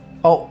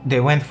 Oh, they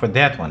went for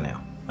that one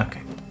now.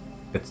 Okay,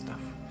 good stuff.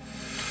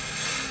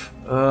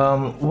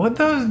 What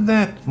does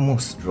that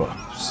moose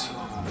drops?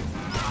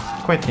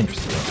 Quite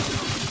interesting.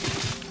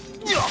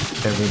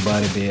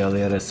 Everybody be a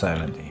little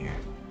silent in here.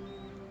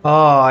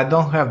 Oh, I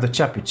don't have the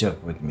choppy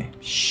chop with me.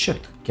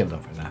 Shit, kill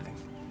them for nothing.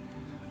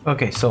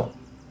 Okay, so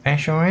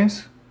ancient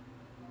ruins.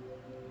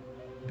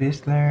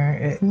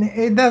 Beastler.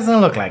 It doesn't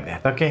look like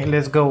that. Okay,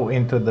 let's go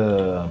into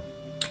the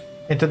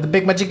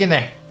big magic in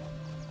there.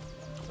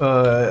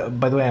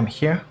 By the way, I'm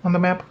here on the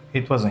map.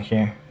 It wasn't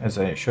here as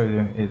I showed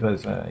you. It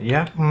was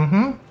yeah.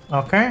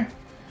 Okay.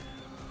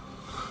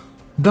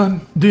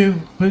 Done deal.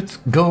 Let's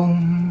go.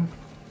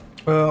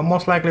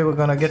 Most likely we're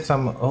gonna get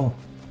some. Oh,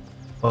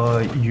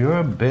 you're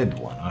a bad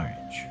one,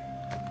 aren't you?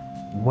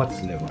 What's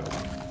level?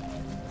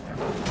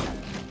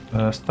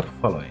 Stop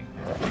following.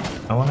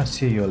 I wanna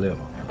see your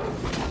level.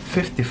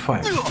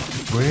 55.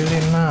 Really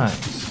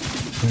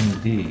nice,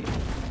 indeed.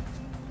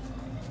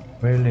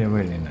 Really,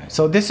 really nice.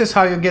 So this is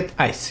how you get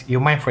ice. You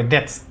mine for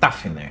that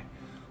stuff in there.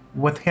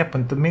 What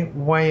happened to me?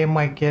 Why am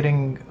I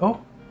getting...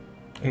 Oh,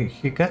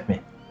 he got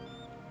me.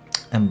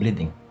 I'm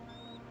bleeding.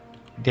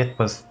 That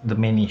was the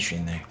main issue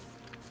in there.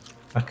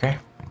 Okay.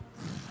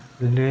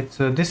 Let's,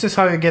 this is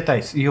how you get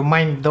ice. You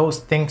mine those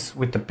things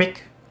with the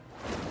pick.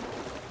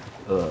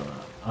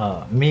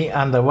 Me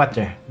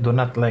underwater. Do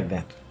not like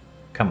that.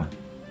 Come on.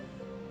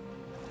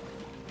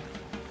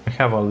 We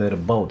have a little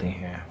boat in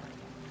here.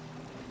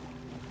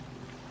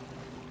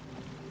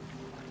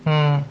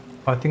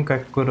 I think I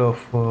could have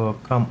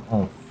come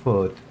on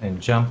foot and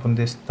jump on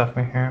this stuff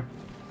in here.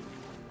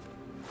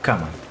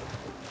 Come on.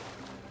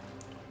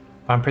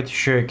 I'm pretty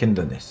sure you can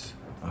do this.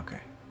 Okay,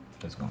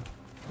 let's go.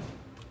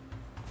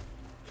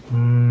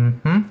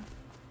 Mm-hmm.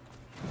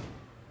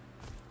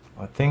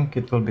 I think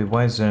it will be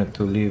wiser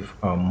to leave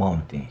our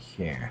mountain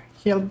here.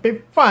 He'll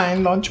be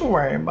fine, don't you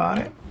worry about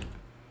it.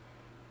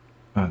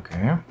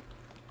 Okay.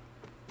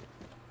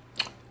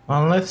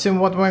 Well, let's see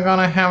what we're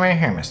gonna have in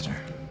here, mister.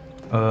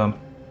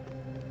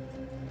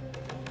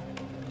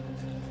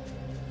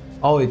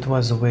 Oh, it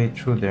was a way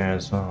through there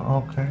as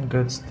well. Okay,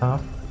 good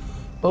stuff.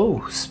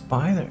 Oh,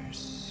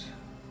 spiders.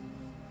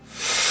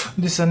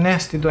 These are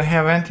nasty. Do I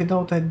have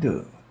antidote? I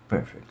do.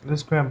 Perfect.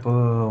 Let's grab,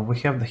 we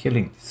have the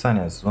healing sun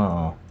as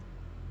well.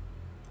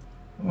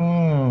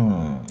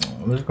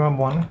 Let's grab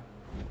one,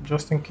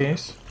 just in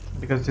case,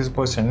 because these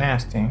boys are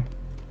nasty.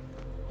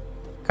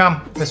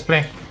 Come, let's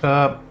play.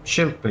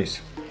 Shield,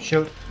 please.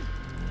 Shield.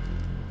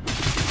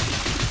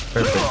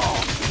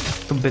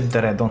 Perfect. Too bad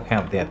that I don't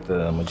have that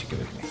magic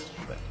with me,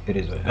 but it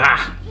is.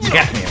 Ah,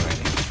 got me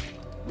already.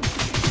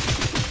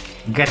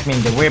 Got me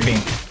in the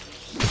webbing.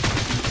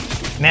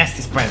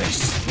 Nasty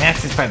spiders.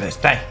 Nasty spiders.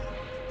 Die.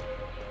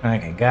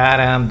 Okay, got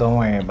him. Don't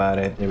worry about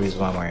it. There is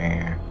one more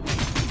here.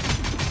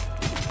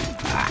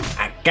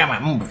 Come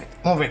on, move it,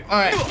 move it,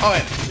 move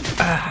it.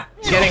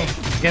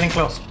 Getting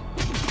close.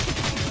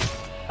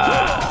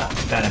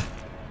 Got him.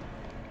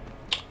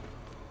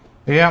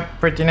 Yeah,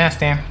 pretty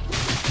nasty.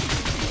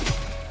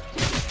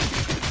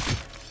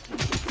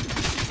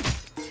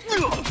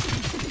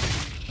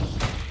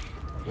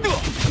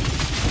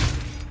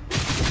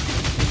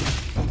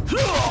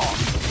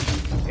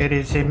 It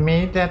is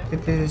me that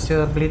it is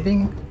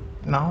bleeding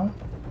now.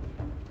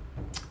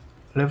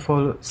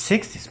 Level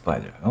 60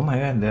 spider. Oh my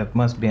god, that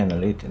must be an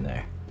elite in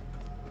there.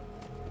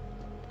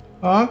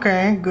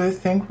 Okay, good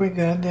thing we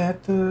got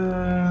that,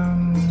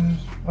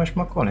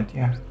 whatchamacallit,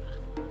 yeah.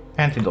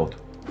 Antidote.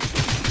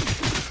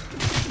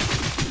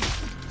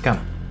 Come.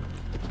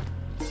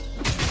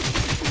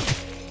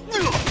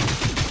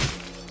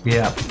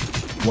 Yeah,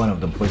 one of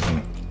them poisoned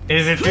me.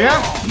 Is it here?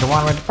 The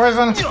one with the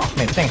poison?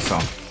 I think so.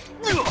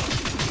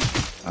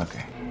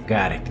 Okay,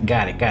 got it.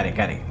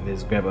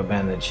 Let's grab a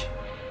bandage.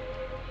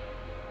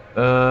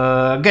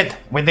 Good.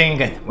 We're doing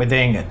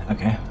good.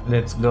 Okay,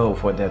 let's go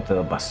for that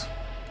bus.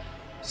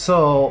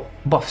 So,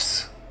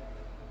 buffs.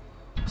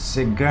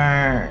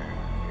 Cigar,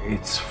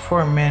 it's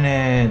 4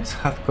 minutes.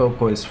 Hot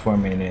cocoa is 4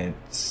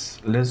 minutes.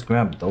 Let's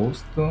grab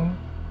those two.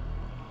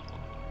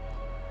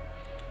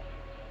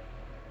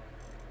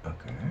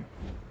 Okay.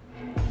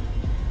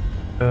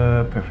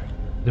 Perfect.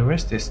 The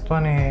rest is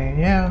 20.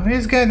 Yeah,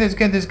 it's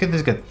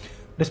good.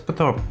 Let's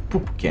put our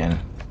poop can.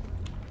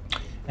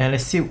 And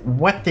let's see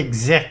what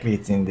exactly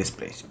is in this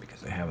place,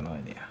 because I have no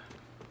idea.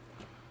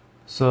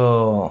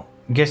 So,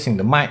 guessing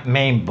the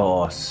main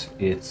boss,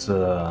 it's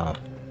oh,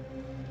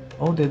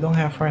 they don't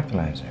have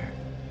fertilizer.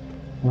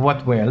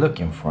 What we're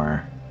looking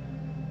for.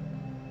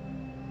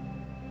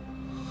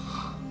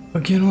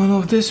 Again, one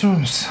of these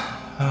rooms.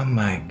 Oh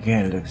my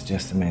god, looks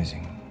just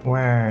amazing.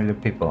 Where are the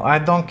people? I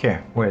don't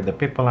care where the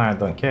people are. I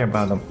don't care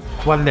about them.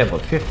 What level?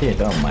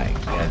 58. Oh my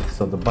god.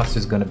 So the boss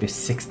is gonna be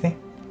 60.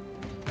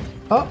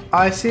 Oh,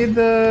 I see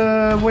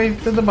the way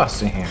to the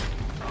bus in here.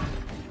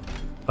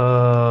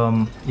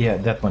 Yeah,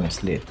 that one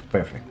is lit.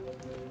 Perfect.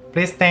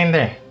 Please stay in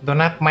there. Do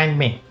not mind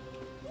me.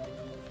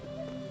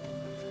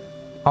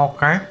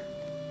 Okay.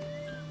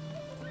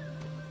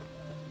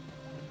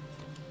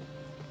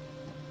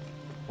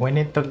 We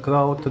need to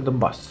go to the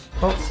bus.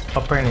 Oh,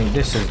 apparently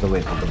this is the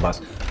way to the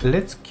bus.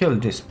 Let's kill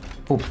this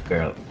poop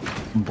girl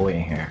boy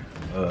in here.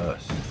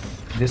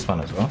 This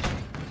one as well.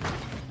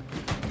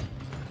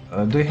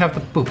 Do you have the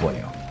poop on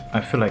you?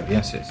 I feel like the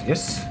answer is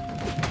yes.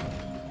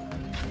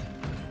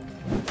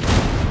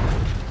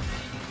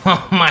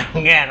 Oh my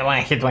god,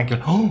 one hit, one kill.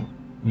 Oh,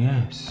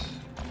 yes.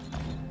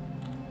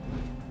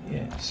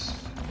 Yes.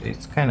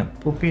 It's kind of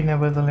poopy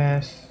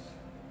nevertheless.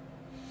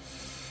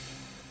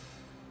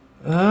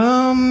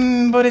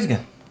 But it's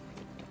good.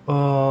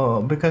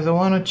 Because I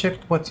want to check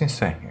what's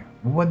inside here.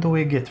 What do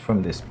we get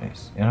from this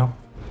place, you know?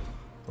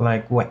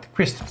 Like what?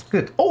 Crystals,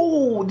 good.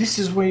 Oh, this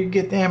is where you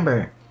get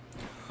amber.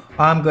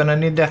 I'm gonna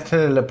need that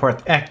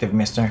teleport active,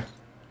 mister.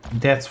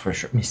 That's for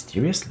sure.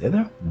 Mysterious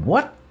leather?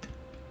 What?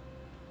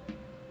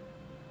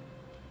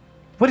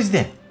 What is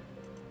that?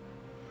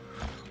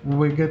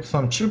 We get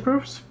some chill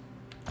proofs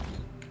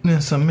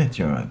and some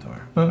meteorite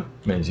ore.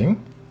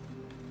 Amazing.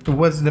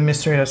 What's the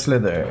mysterious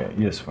leather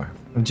used for?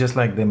 Just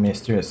like the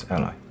mysterious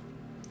alloy.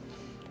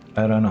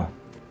 I don't know.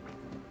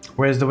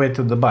 Where's the way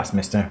to the bus,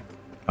 mister?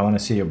 I want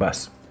to see your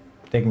bus.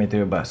 Take me to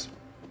your bus.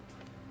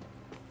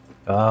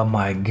 Oh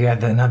my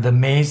god, another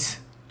maze.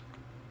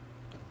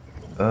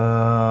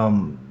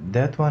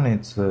 That one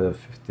it's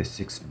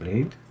 56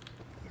 blade.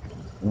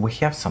 We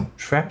have some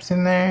traps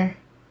in there.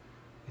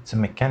 It's a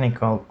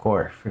mechanical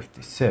core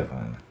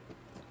 57.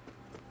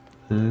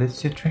 Let's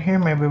see through here.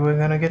 Maybe we're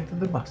gonna get to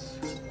the bus.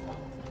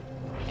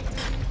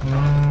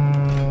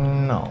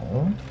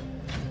 No.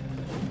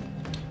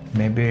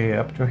 Maybe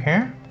up to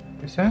here?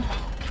 You said?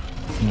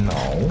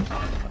 No.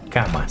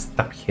 Come on,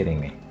 stop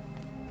hitting me.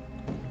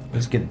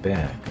 Let's get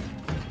back.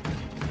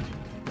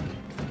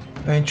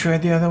 And try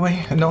the other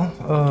way?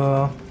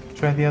 No.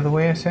 Try the other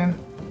way, I said.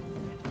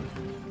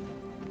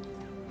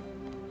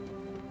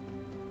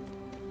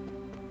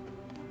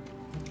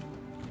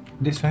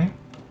 this way.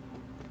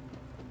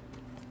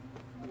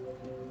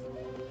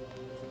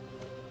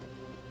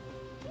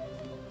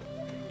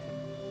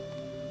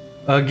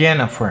 Again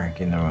a fork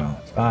in the road.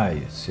 Are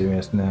you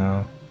serious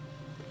now?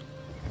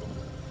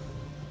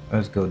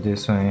 Let's go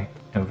this way.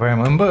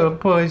 Environment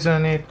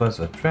poison, it was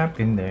a trap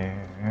in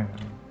there.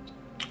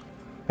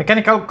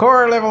 Mechanical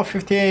core level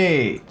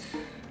 58.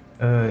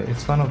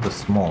 It's one of the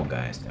small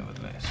guys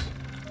nevertheless.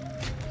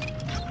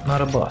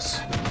 Not a boss.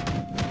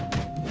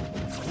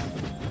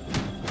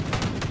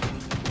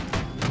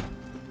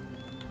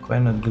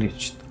 Kinda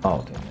glitched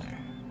out in there.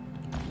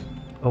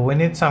 Oh, we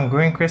need some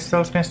green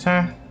crystals,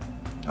 mister.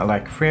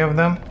 Like 3 of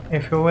them,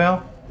 if you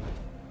will.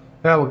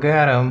 Well, we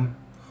got them.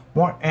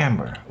 More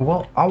amber.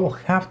 Well, I will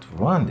have to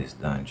run this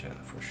dungeon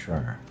for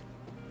sure.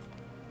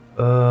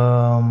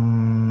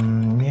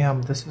 Yeah,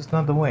 this is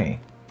not the way.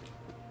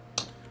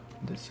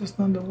 This is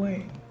not the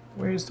way.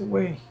 Where is the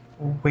way?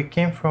 We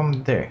came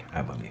from there,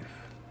 I believe.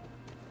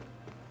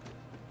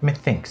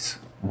 Methinks.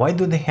 Why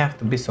do they have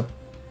to be so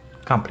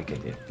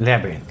complicated?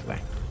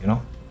 Labyrinth-like, you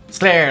know?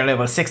 Slayer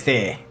level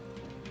 60.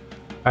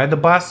 Alright, the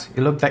boss.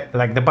 You look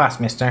like the boss,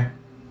 mister.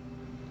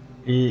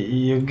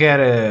 You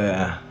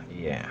gotta...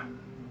 yeah.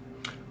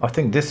 I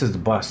think this is the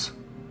boss.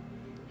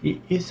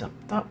 He is up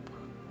top.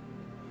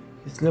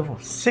 He's level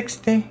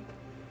 60.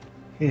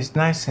 He's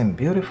nice and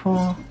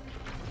beautiful.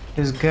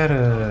 He's got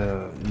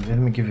a... let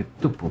me give it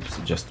 2 poops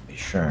just to be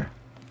sure.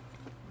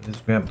 Let's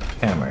grab the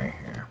hammer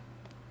here.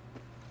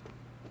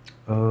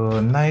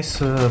 Nice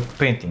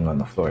painting on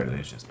the floor.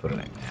 Let's just put it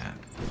like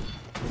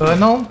that.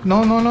 No.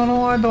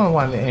 I don't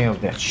want any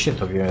of that shit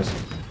of yours.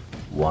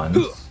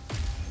 Once.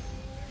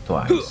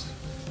 Twice.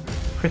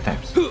 3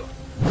 times.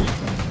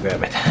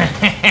 Grab it.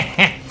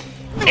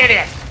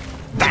 Idiot!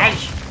 Die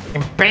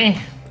in pain.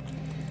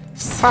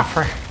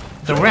 Suffer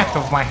the wrath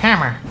of my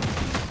hammer.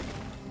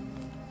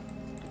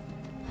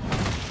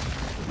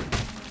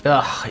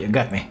 Ugh, you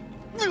got me.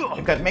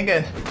 You got me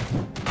good.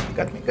 You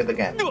got me good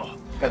again.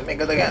 Got me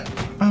good again.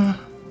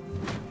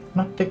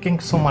 Not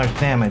taking so much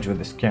damage with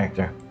this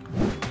character.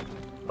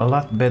 A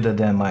lot better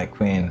than my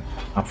queen,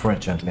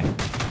 unfortunately.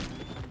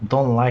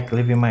 Don't like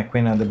leaving my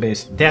queen on the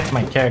base. That's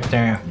my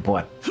character,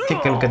 but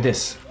take a look at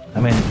this. I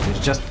mean, it's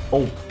just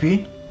OP.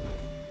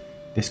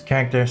 These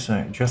characters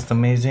are just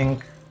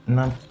amazing.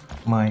 Not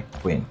my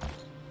queen.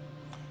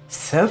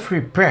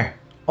 Self-repair.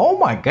 Oh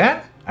my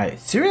god. Are you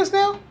serious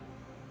now?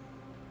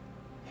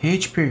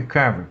 HP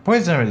recovery,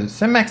 poison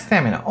resist, and max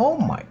stamina. Oh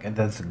my god,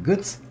 that's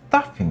good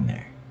stuff in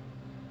there.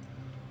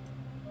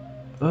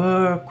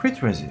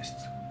 Crit resist.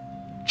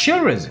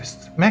 Chill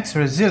resist. Max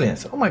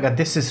resilience. Oh my god,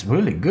 this is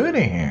really good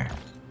in here.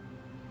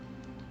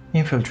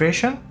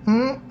 Infiltration.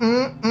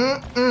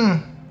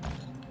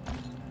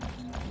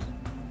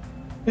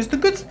 It's the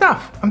good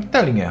stuff, I'm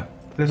telling you.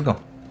 Let's go.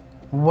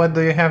 What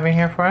do you have in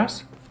here for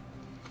us?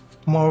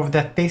 More of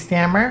that tasty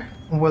hammer.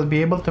 We'll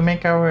be able to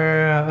make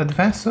our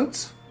advanced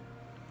suits.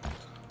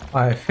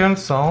 I feel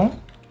so.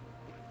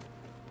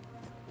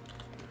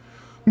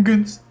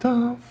 Good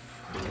stuff.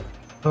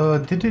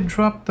 Did it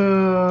drop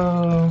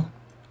the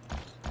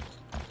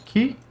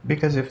key?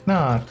 Because if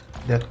not,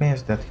 that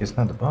means that he's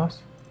not the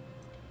boss.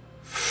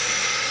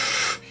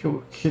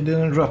 He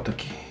didn't drop the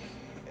key.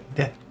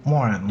 That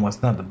moron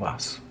was not the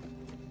boss.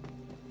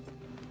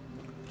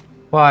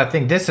 Well, I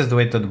think this is the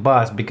way to the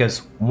boss because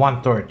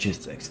one torch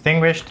is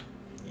extinguished.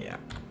 Yeah,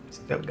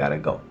 still gotta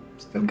go.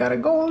 Still gotta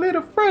go a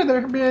little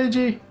further,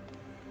 BIG.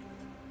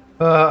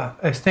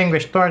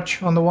 Extinguished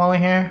torch on the wall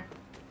in here.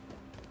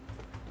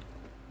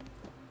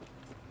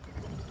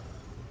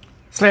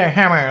 Slayer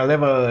hammer,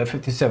 level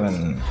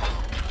 57.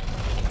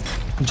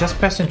 Just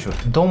passing through.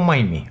 Don't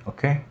mind me,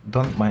 okay?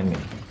 Don't mind me.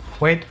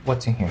 Wait,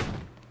 what's in here?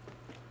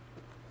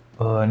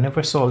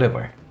 Never saw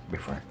liver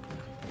before.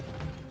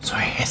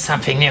 Sorry, it's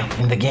something new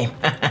in the game.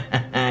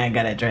 I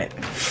gotta try it.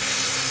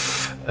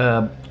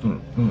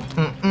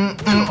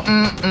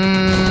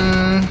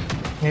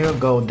 You'll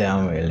go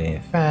down really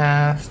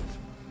fast.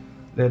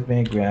 Let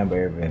me grab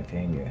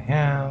everything you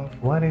have.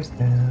 What is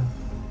that?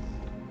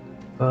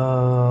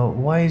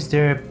 Why is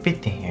there a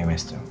pit in here,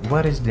 mister?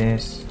 What is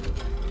this?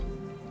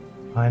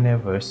 I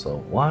never saw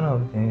one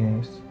of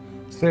these.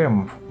 Slayer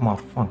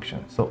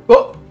malfunction. So,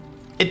 oh!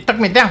 It took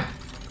me down!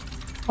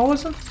 I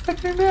wasn't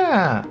expecting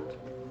that!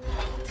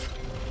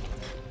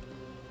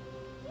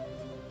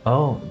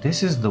 Oh,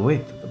 this is the way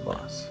to the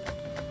boss.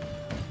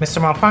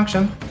 Mr.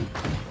 Malfunction.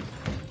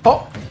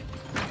 Oh!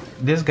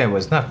 This guy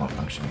was not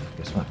malfunctioning.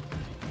 Guess what?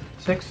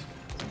 6.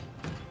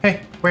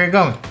 Hey, where you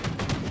going?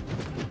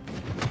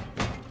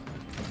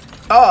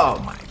 Oh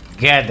my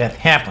god, that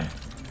happened.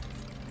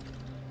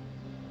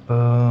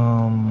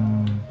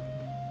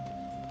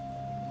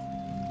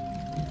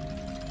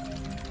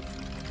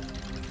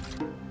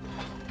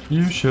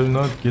 You shall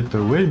not get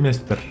away,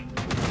 mister.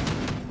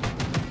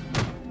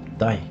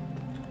 Die.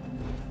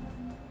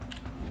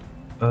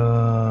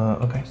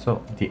 Okay,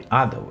 so the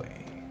other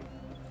way.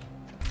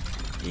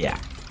 Yeah.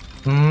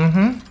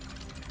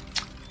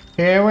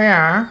 Here we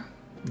are,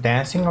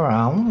 dancing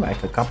around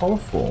like a couple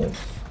of fools.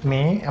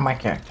 Me and my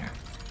character.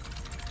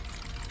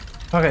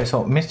 Okay,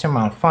 so Mr.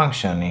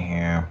 Malfunction in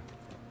here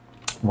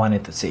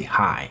wanted to say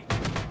hi.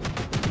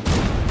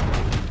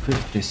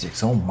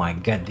 56. Oh my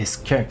god, this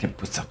character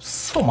puts up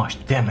so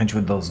much damage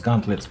with those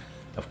gauntlets.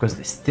 Of course,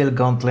 the steel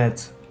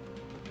gauntlets.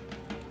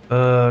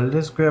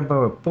 Let's grab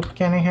our poop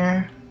can in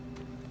here,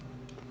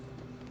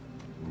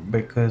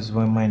 because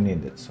we might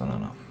need it soon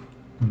enough.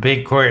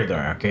 Big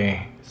corridor,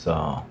 okay,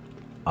 so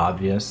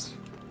obvious.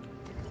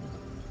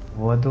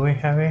 What do we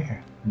have in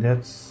here?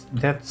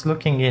 That's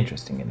looking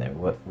interesting in there.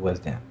 What was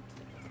that?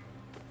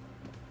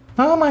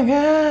 Oh my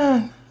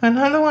god,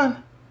 another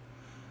one.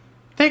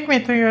 Take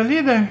me to your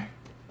leader.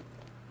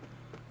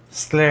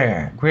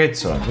 Slayer,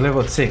 greatsword,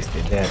 level 60.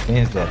 That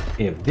means that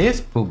if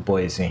this poop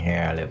boy is in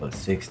here, level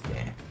 60.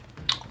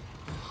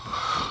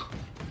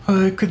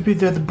 It could be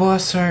that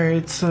boss or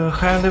it's a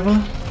high level.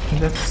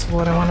 That's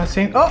what I wanna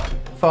say. Oh,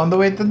 found the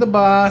way to the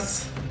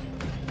boss.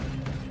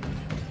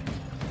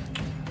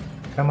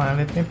 Come on,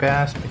 let me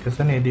pass because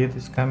an idiot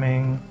is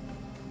coming.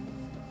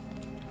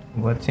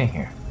 What's in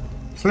here?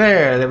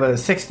 Slayer, level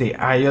 60.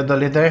 Are you the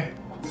leader?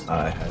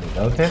 I highly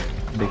doubt it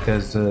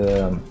because,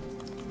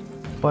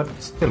 but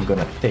still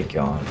gonna take you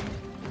on.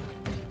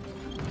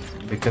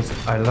 Because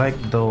I like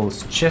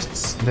those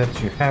chests that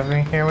you have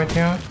in here with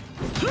you.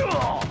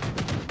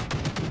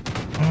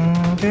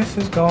 This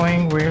is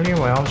going really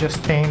well.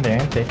 Just stay in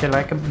there and take it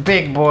like a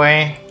big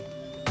boy.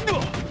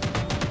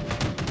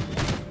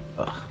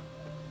 Ugh.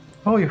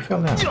 Oh, you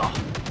fell down.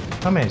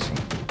 Amazing.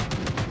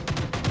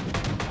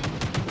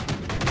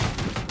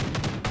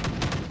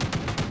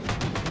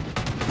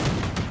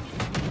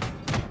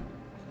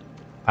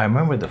 I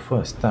remember the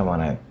first time when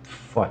I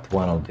fought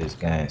one of these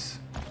guys.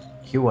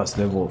 He was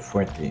level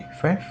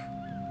 45.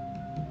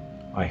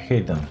 I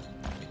hate them.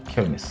 They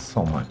kill me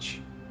so much.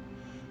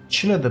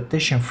 Chill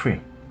adaptation free.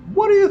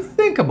 What do you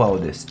think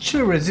about this?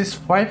 Chill resist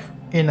 5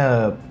 in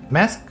a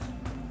mask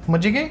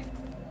Majigay?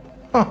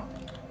 Huh.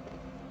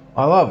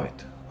 I love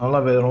it. I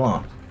love it a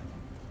lot.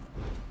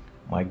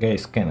 My guy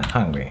is kinda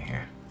hungry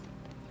here.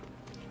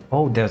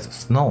 Oh, there's a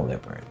snow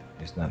leopard.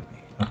 It's not me.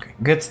 Okay,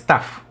 good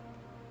stuff.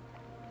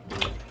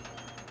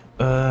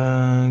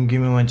 Give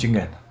me what you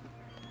got.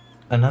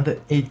 Another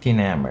 18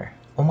 amber.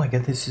 Oh my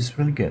god, this is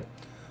really good.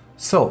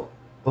 So,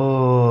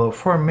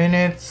 4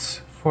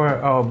 minutes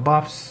for our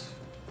buffs.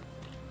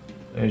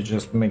 Let's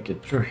just make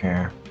it through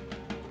here.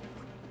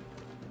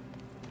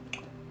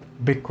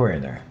 Big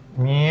corridor.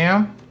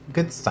 Yeah,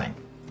 good sign.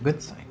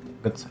 Good sign.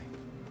 Good sign.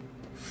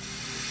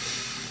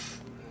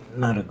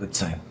 Not a good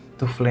sign.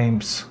 2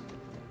 flames.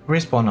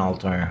 Respawn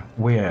altar.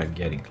 We are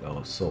getting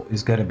close. So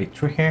it's gotta be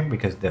through here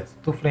because that's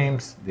 2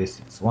 flames.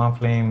 This is 1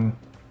 flame.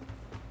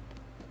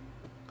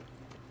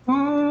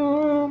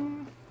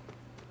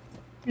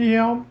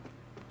 Yeah.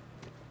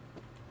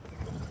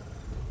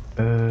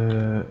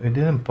 It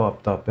didn't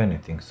pop up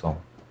anything, so.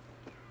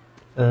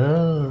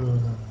 Oh,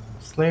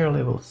 Slayer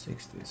level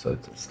 60, so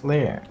it's a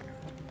Slayer.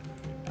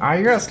 Are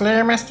you a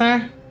Slayer,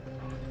 mister?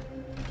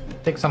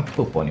 Take some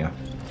poop on you.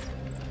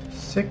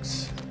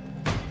 6.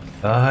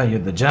 Ah, you're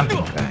the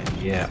jumping kind.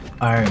 Yeah,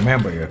 I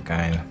remember your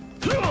kind.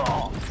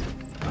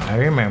 I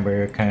remember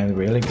your kind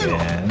really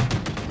good.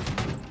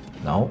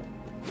 No.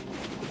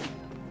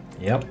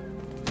 Yep.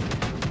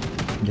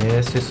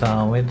 This is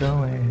how we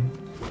do it.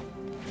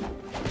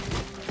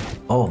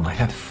 Oh my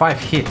god, 5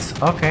 hits.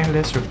 Okay,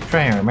 let's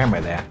try and remember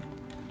that.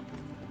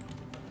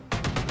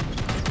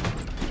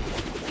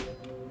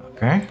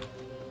 Okay.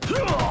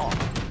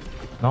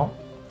 No.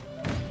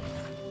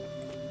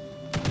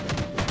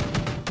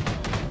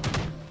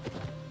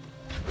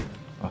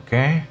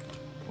 Okay.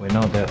 We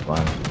know that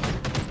one.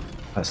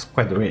 That's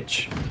quite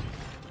rich.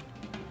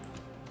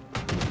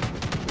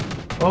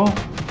 Oh.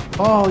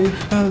 Oh, you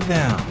fell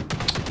down.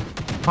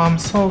 I'm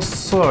so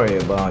sorry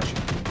about you,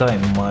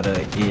 dumb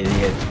mother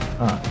idiot.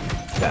 Huh.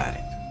 Got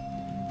it.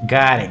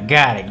 Got it,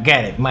 got it,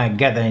 got it. My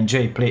god, I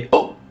enjoy play.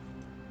 Oh!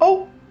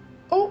 Oh!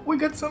 Oh, we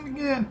got something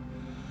again.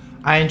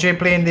 I enjoy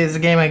playing this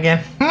game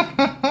again.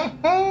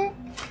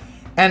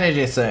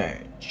 Energy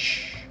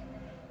surge.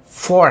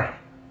 4.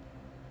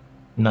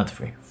 Not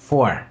 3.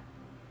 4.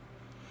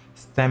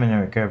 Stamina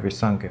recovery,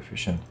 sunk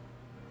efficient.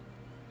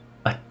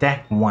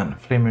 Attack 1.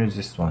 Flame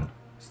resist 1.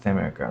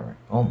 Stamina recovery.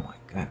 Oh my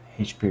god.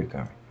 HP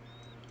recovery.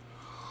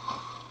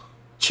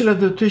 Chill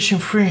adaptation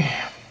free.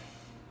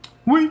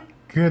 We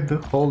get the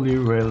holy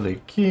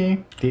relic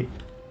key.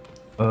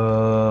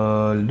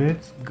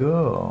 Let's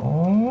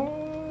go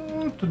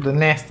to the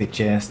nasty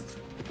chest,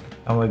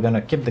 and we're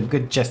gonna keep the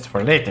good chest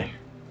for later.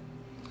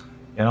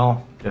 You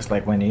know, just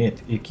like when you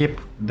eat, you keep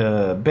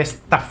the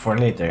best stuff for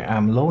later.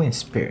 I'm low in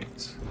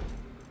spirits.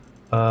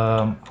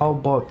 How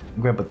about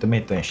grab a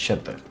tomato and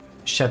shut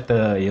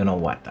the you know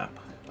what up.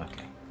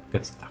 Okay,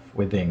 good stuff.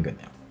 We're doing good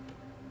now.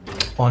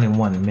 Only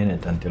 1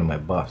 minute until my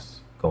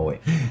buffs go away.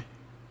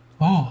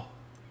 Oh.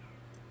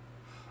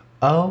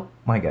 Oh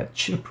my god,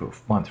 chill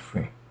proof, month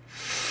free.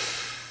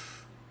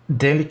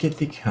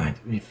 Delicately kind.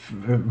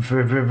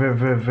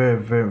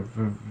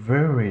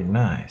 Very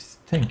nice.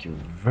 Thank you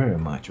very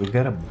much. We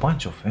got a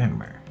bunch of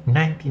amber.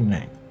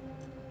 99.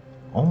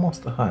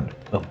 Almost 100.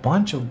 A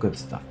bunch of good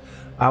stuff.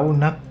 I will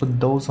not put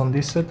those on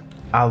this suit.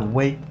 I'll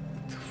wait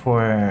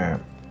for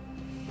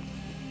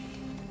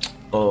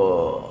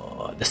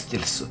the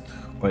steel suit,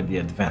 or the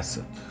advanced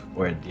suit,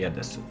 or the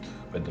other suit,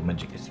 or the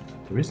magic suit.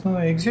 There is no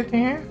exit in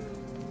here?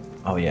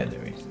 Oh yeah,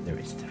 there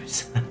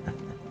is.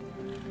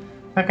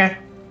 Okay.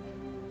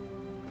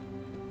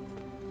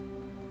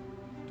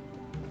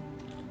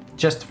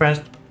 Just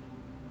first.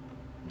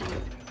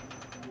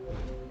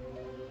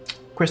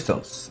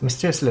 Crystals,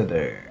 mysterious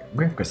leather,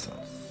 green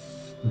crystals,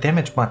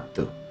 damage mod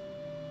 2.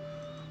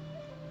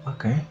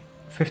 Okay,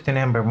 15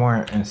 amber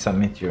more and some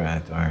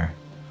meteorite or...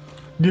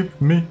 Give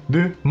me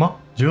the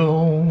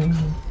module.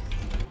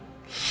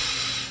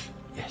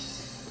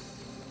 Yes.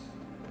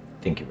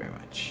 Thank you very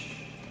much.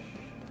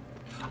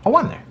 I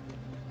wonder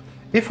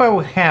if I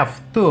would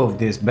have 2 of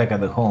these back at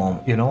the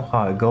home, you know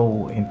how I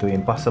go into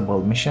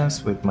impossible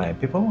missions with my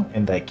people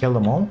and I kill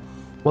them all?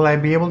 Will I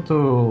be able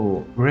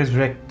to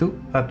resurrect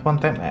 2 at one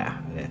time?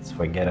 Let's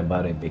forget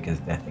about it because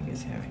that thing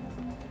is heavy.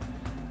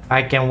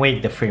 I can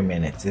wait the 3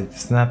 minutes.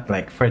 It's not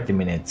like 30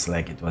 minutes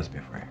like it was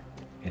before.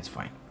 It's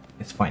fine.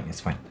 It's fine. It's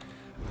fine.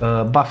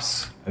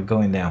 Buffs are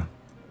going down.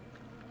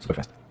 Let's go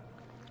fast.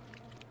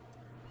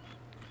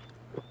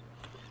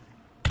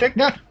 Take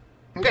that.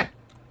 Okay.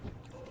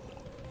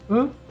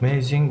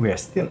 Amazing. We are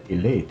still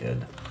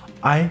elated.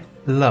 I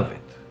love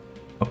it.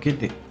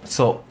 Okay.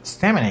 So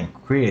stamina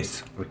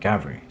increase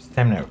recovery.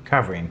 Stamina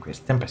recovery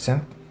increased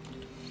 10%.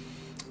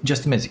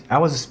 Just amazing. I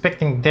was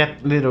expecting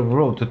that little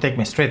road to take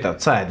me straight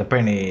outside.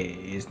 Apparently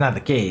it's not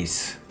the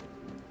case.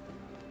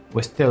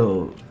 We're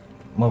still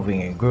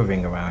moving and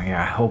grooving around here.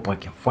 I hope I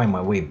can find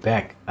my way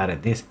back out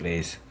of this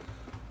place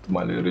to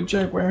my little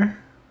Jaguar.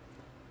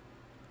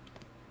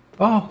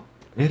 Oh,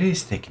 it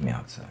is taking me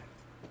outside.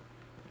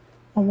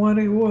 Oh,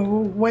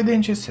 why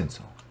didn't you say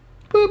so?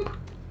 Boop.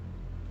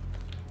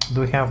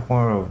 Do we have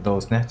more of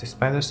those nasty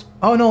spiders?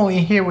 Oh no,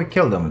 in here we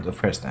killed them the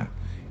first time.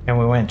 And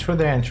we went through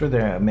there and through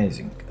there.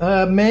 Amazing.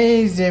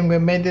 Amazing. We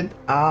made it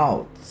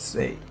out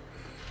safe.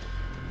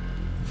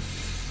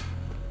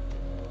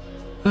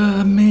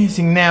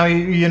 Amazing. Now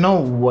you know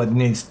what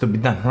needs to be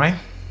done, right?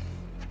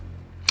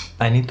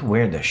 I need to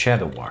wear the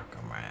Shadow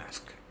Walker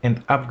mask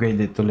and upgrade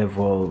it to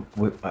level...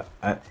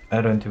 I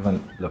don't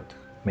even... Look.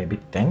 Maybe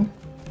 10?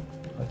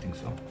 I think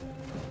so.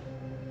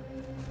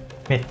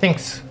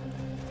 Methinks.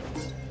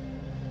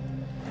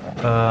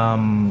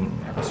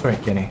 Sorry,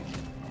 Kenny.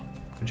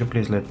 Could you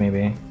please let me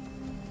be?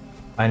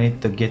 I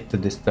need to get to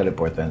this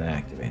teleport and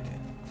activate it.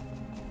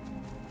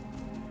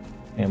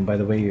 And by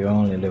the way, you're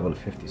only level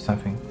 50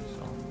 something,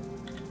 so...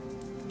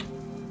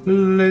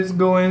 Let's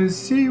go and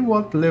see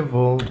what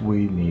level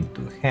we need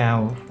to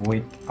have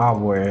with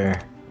our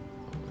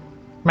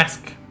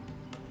mask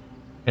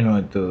in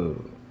order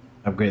to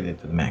upgrade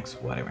it to the max,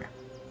 whatever.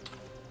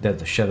 That's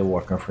the Shadow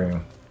Walker for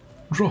you.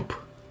 Drop.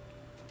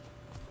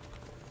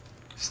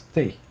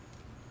 Stay.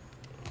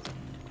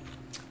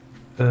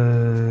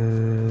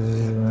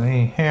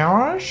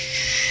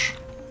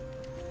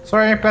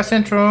 Sorry,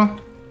 passing through.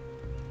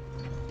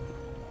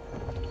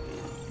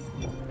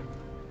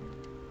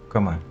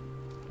 Come on,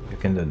 you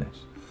can do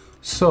this.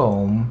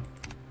 So,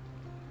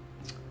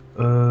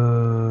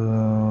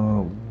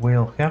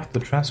 we'll have to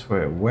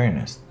transfer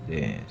awareness to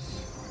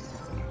this.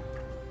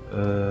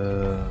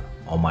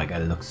 Oh my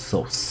god, it looks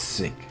so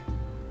sick.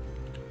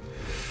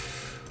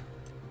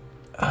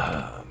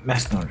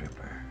 Mass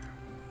non-repair.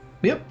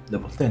 Yep,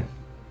 level 10.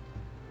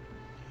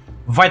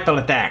 Vital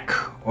attack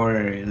or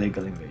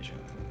illegal invasion.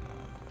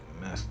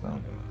 Mass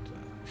non-repair.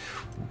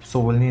 So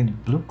we'll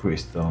need blue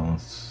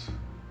crystals,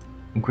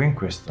 green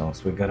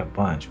crystals. We got a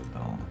bunch of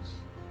those.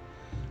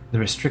 The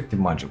restrictive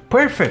module.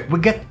 Perfect. We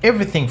get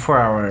everything for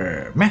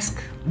our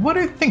mask. What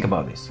do you think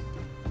about this?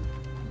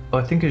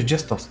 I think it's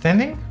just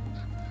outstanding.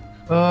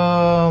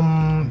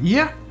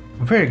 Yeah,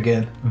 very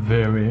good.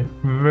 Very,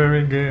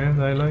 very good.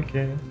 I like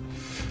it.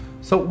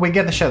 So we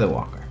get the Shadow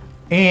Walker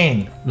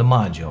and the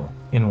module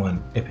in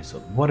one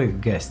episode. What do you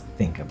guys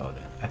think about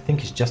it? I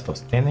think it's just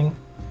outstanding.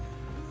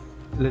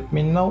 Let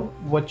me know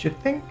what you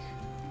think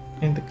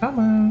in the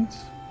comments.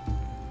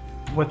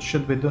 What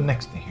should we do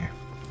next in here?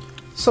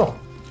 So,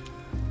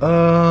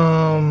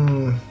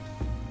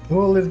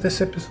 we'll leave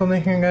this episode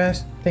in here,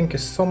 guys. Thank you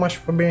so much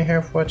for being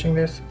here, for watching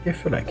this.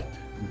 If you like it,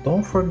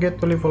 don't forget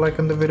to leave a like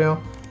on the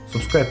video,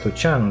 subscribe to the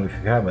channel if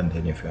you haven't,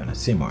 and if you wanna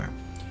see more.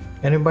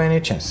 And by any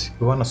chance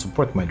you wanna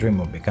support my dream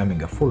of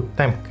becoming a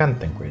full-time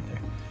content creator,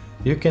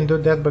 you can do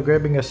that by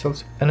grabbing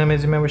yourselves an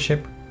amazing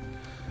membership.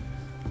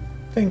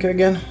 Thank you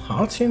again.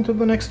 I'll see you into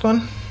the next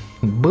one.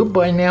 Bye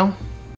bye now.